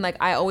 You know what I mean? Like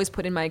I always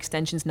put in my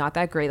extensions not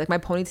that great. Like my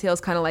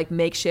ponytail's kind of like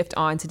makeshift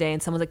on today,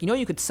 and someone's like, you know,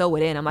 you could sew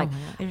it in. I'm like,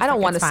 You're I don't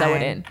like, want to it's sew it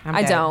fine. in. I'm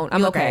I good. don't. I'm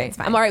You look okay. great. It's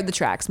fine. I'm all right with the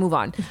tracks. Move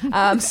on.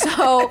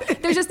 So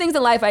there's just things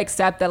in life I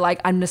accept that like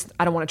I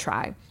don't want to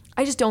try.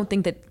 I just don't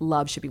think that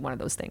love should be one of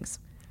those things.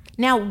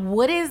 Now,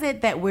 what is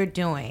it that we're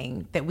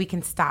doing that we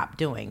can stop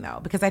doing though?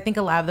 Because I think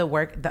a lot of the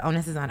work, the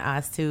onus is on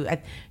us too.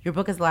 Your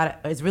book is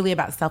really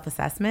about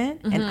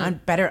self-assessment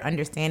and better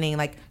understanding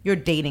like your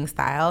dating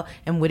style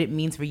and what it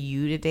means for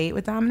you to date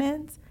with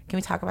dominance. Can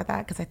we talk about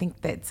that? Because I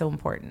think that's so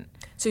important.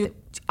 So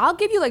I'll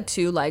give you like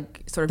two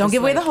like sort of. Don't just,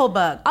 give away like- the whole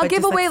book. I'll but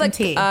give just, away some like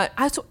tea.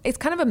 it's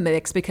kind of a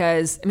mix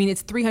because I mean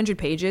it's 300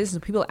 pages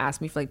and people ask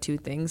me for like two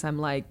things. I'm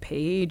like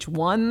page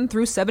 1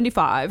 through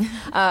 75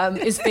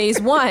 is phase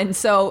 1.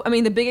 So I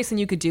mean the biggest thing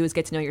you could do is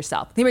get to know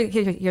yourself.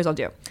 Here's what I'll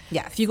do.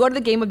 Yes. If you go to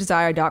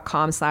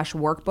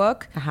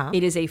thegameofdesire.com/workbook,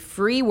 it is a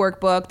free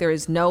workbook. There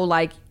is no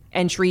like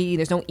entry.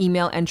 There's no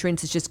email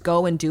entrance. It's just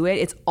go and do it.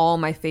 It's all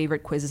my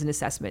favorite quizzes and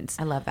assessments.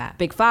 I love that.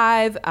 Big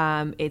 5.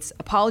 It's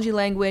apology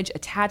language,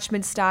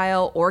 attachment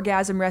style,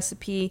 orgasm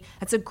recipe.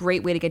 That's a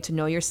great way to get to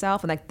know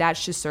yourself. And like that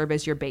should serve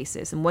as your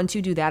basis. And once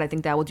you do that, I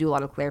think that will do a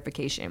lot of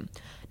clarification.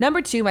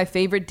 Number 2, my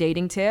favorite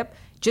dating tip,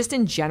 just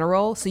in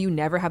general, so you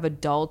never have a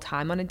dull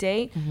time on a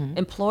date,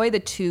 employ the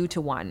 2 to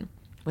 1.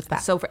 What's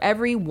that? So for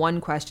every one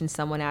question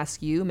someone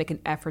asks you, make an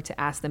effort to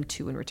ask them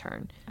 2 in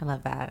return. I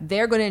love that.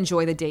 They're going to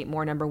enjoy the date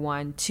more, number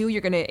 1. 2, you're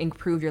going to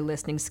improve your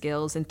listening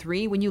skills. And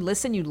 3, when you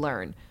listen, you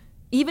learn.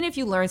 Even if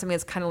you learn something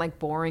that's kind of like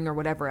boring or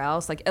whatever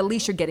else, like at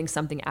least you're getting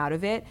something out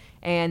of it.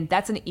 And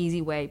that's an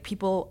easy way.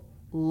 People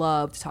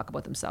love to talk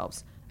about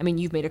themselves. I mean,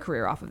 you've made a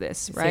career off of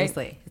this, right?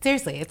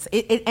 Seriously.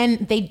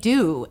 And they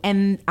do.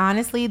 And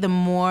honestly, the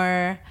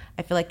more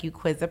I feel like you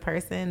quiz a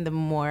person, the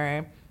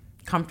more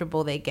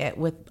comfortable they get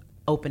with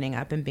opening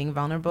up and being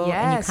vulnerable. And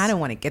you Yes. kind of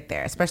want to get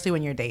there, especially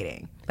when you're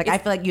dating. Like, I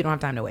feel like you don't have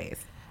time to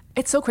waste.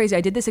 It's so crazy.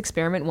 I did this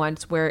experiment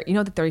once where, you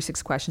know, the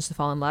 36 questions to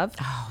fall in love.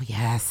 Oh,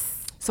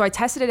 yes. So I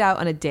tested it out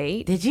on a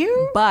date. Did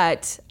you?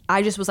 But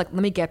I just was like,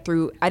 let me get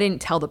through. I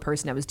didn't tell the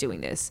person I was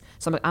doing this.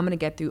 So I'm like, I'm going to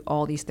get through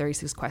all these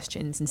 36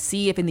 questions and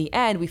see if in the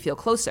end we feel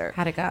closer.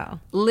 How'd it go?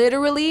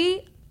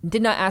 Literally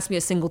did not ask me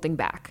a single thing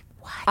back.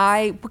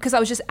 Because I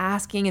was just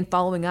asking and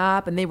following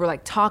up, and they were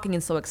like talking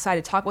and so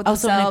excited to talk about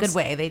themselves. So in a good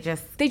way. They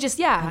just,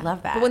 I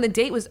love that. But when the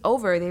date was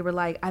over, they were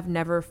like, I've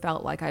never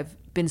felt like I've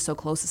been so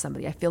close to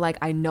somebody. I feel like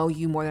I know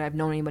you more than I've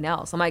known anyone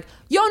else. I'm like,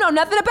 you don't know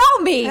nothing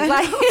about me.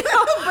 Like, but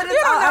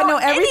I know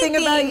everything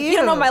about you. You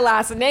don't know my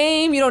last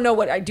name. You don't know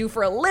what I do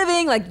for a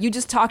living. Like, you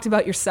just talked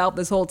about yourself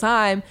this whole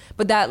time,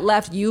 but that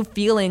left you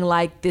feeling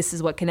like this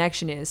is what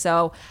connection is.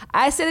 So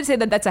I say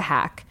that that's a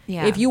hack.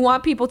 Yeah. If you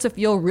want people to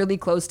feel really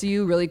close to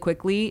you really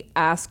quickly,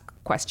 ask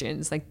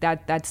questions. Like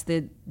that's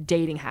the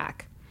dating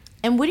hack.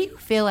 And what do you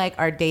feel like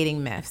are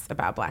dating myths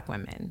about Black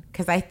women?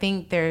 Because I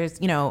think there's,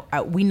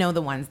 we know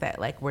the ones that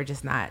like we're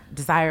just not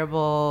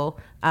desirable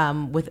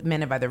with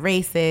men of other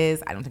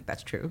races. I don't think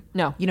that's true.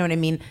 No. You know what I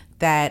mean?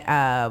 That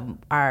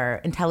our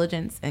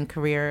intelligence and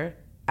career,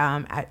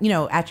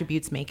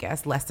 attributes make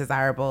us less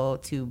desirable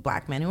to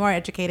Black men who are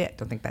educated. I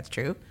don't think that's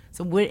true.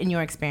 So what, in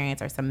your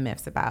experience, are some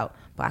myths about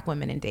Black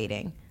women in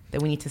dating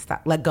that we need to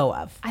let go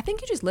of? I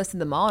think you just listed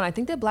them all, and I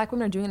think that Black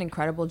women are doing an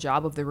incredible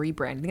job of the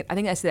rebrand. I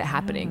think I see that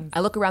happening. I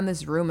look around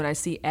this room and I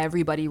see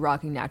everybody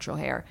rocking natural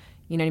hair.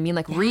 You know what I mean?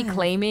 Like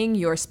reclaiming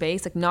your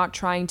space, like not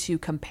trying to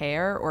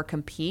compare or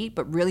compete,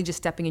 but really just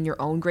stepping in your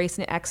own grace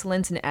and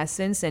excellence and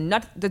essence. And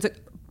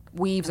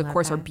weaves, of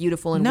course, are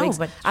beautiful and No, wigs.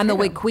 but I'm the true.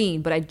 wig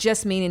queen, but I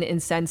just mean in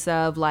sense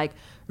of like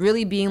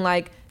really being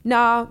like,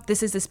 no,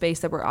 this is the space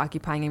that we're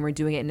occupying and we're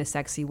doing it in a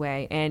sexy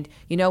way. And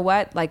you know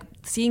what? Like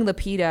seeing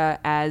Lupita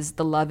as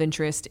the love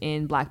interest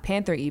in Black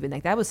Panther, even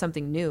like that was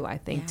something new, I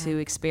think, to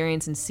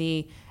experience and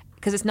see.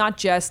 Because it's not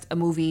just a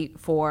movie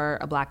for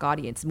a Black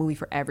audience, it's a movie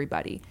for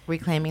everybody.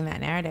 Reclaiming that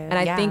narrative. And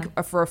I think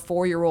for a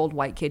 4-year-old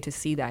white kid to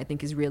see that, I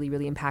think is really,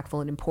 really impactful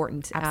and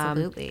important.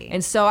 Absolutely.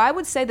 And so I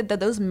would say that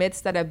those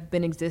myths that have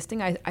been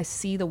existing, I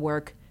see the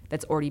work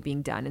that's already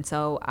being done. And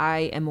so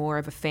I am more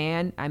of a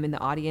fan. I'm in the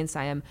audience.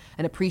 I am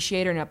an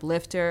appreciator and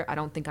uplifter. I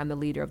don't think I'm the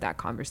leader of that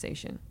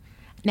conversation.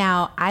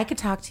 Now, I could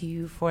talk to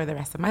you for the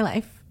rest of my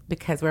life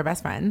because we're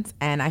best friends,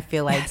 and I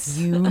feel like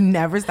you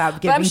never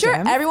stop giving But I'm sure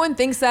gems. everyone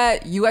thinks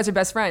that you guys are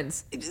best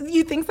friends.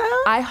 You think so?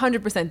 I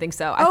 100% think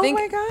so. I Oh think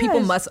my gosh.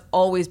 people must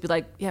always be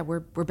like, yeah, we're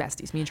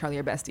besties. Me and Charlie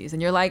are besties.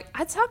 And you're like,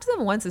 I talked to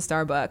them once at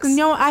Starbucks.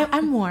 No,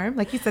 I'm warm.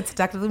 Like you said,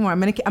 seductively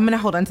warm. I'm gonna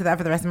hold on to that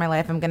for the rest of my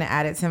life. I'm gonna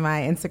add it to my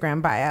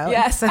Instagram bio.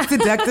 Yes.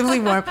 Seductively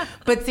warm.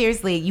 But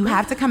seriously, you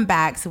have to come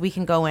back so we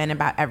can go in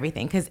about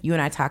everything, because you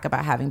and I talk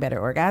about having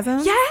better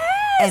orgasms. Yes!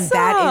 And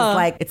that is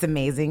like, it's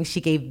amazing. She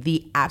gave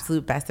the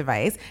absolute best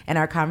advice, and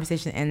our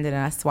conversation ended in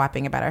us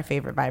swapping about our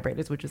favorite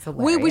vibrators, which was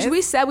hilarious.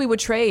 We said we would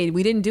trade.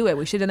 We didn't do it.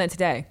 We should have done that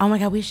today. Oh my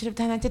God, we should have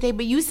done that today.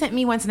 But you sent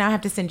me one, so now I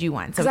have to send you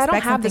one. So 'Cause I don't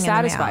expect have the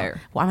something in mail. Satisfier.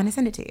 Well, I'm going to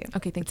send it to you.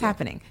 Okay, thank it's you.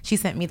 happening. She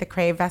sent me the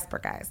Crave Vesper,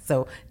 guys.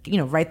 So,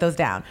 write those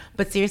down.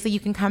 But seriously, you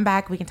can come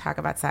back. We can talk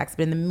about sex.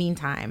 But in the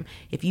meantime,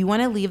 if you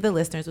want to leave the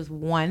listeners with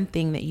one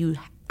thing that you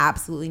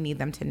absolutely need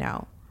them to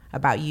know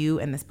about you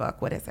and this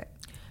book, what is it?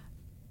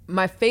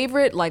 My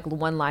favorite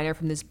one-liner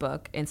from this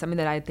book, and something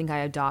that I think I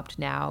adopt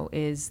now,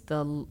 is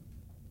the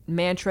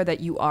mantra that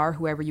you are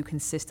whoever you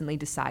consistently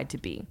decide to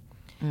be.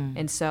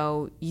 And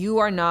so you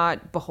are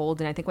not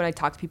beholden. I think when I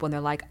talk to people and they're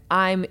like,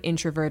 I'm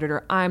introverted,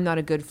 or I'm not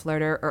a good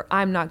flirter, or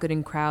I'm not good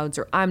in crowds,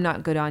 or I'm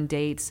not good on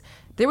dates,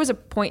 there was a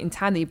point in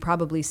time that you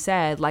probably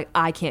said, like,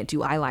 I can't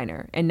do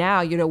eyeliner. And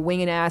now you're the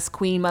winging ass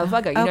queen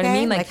motherfucker. You know what I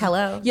mean? Like,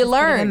 hello. You Just put it in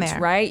learned, there.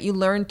 right? You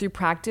learned through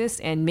practice,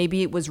 and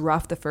maybe it was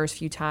rough the first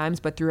few times,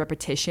 but through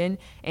repetition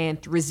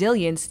and through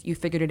resilience, you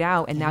figured it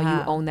out, and now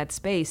you own that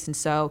space. And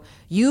so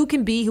you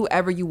can be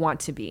whoever you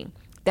want to be.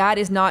 That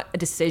is not a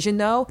decision,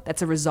 though.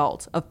 That's a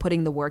result of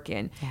putting the work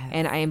in. Yes.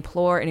 And I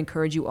implore and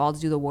encourage you all to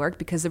do the work,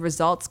 because the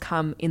results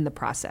come in the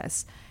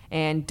process.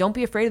 And don't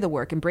be afraid of the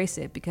work. Embrace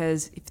it,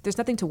 because if there's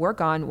nothing to work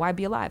on, why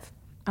be alive?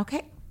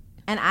 Okay.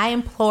 And I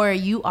implore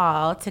you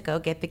all to go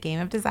get The Game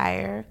of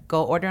Desire.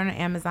 Go order on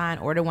Amazon.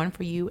 Order one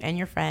for you and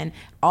your friend.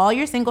 All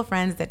your single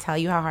friends that tell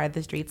you how hard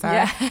the streets are.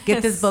 Yes.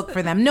 Get this book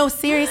for them. No,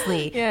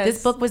 seriously. Yes.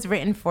 This book was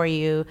written for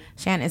you.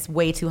 Shan is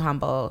way too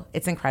humble.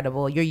 It's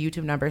incredible. Your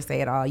YouTube numbers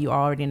say it all. You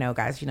already know,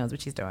 guys. She knows what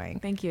she's doing.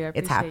 Thank you. I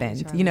It's appreciate happened.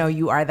 you, Charlie.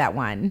 You are that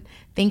one.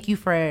 Thank you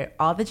for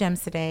all the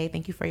gems today.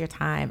 Thank you for your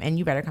time. And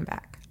you better come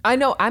back. I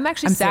know. I'm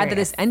actually I'm sad that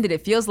serious. this ended.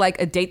 It feels like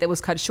a date that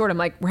was cut short. I'm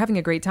like, we're having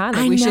a great time.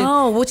 Like, I we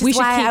know, should, which is we should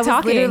why keep I was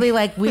talking. literally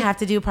like, we have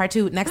to do part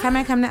 2. Next time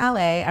I come to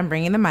LA, I'm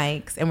bringing the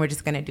mics, and we're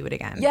just gonna do it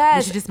again. Yes.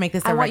 We should just make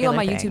this a I want you on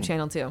my regular YouTube thing.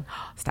 channel too.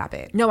 Stop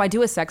it. No, I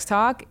do a sex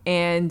talk,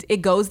 and it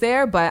goes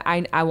there, but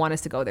I want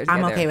us to go there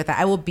together. I'm okay with that.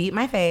 I will beat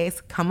my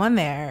face, come on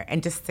there,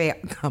 and just say,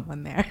 come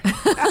on there.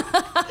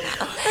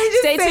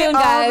 Stay say tuned,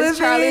 all guys. the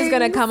Charlie's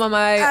gonna things. come on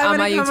my I'm on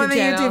my gonna come YouTube on the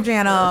channel. YouTube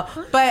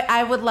channel. But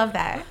I would love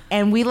that.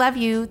 And we love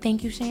you.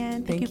 Thank you,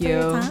 Shan. Thank you for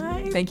your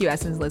time. Thank you,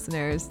 Essence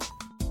listeners.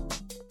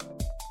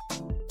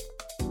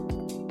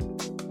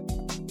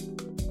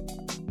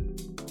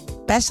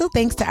 Special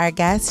thanks to our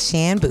guest,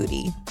 Shan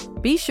Boody.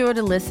 Be sure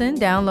to listen,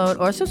 download,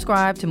 or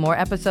subscribe to more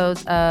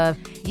episodes of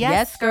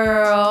Yes,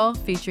 Girl,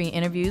 featuring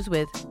interviews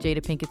with Jada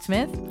Pinkett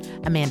Smith,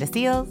 Amanda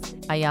Seals,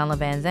 Ayanna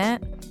Van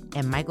Zant,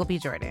 and Michael B.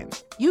 Jordan.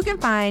 You can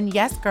find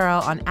Yes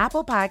Girl on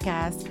Apple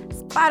Podcasts,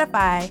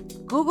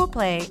 Spotify, Google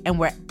Play, and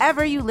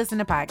wherever you listen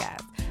to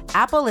podcasts.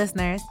 Apple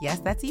listeners, yes,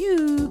 that's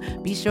you.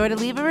 Be sure to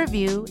leave a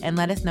review and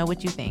let us know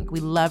what you think. We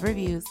love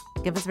reviews.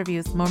 Give us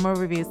reviews. More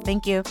reviews.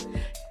 Thank you.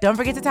 Don't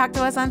forget to talk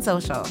to us on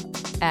social.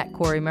 at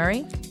Corey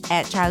Murray,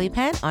 At Charlie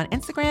Penn on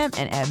Instagram,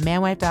 and at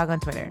ManWifeDog on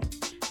Twitter.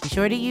 Be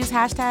sure to use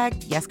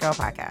hashtag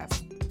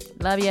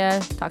YesGirlPodcast. love ya.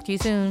 Talk to you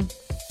soon.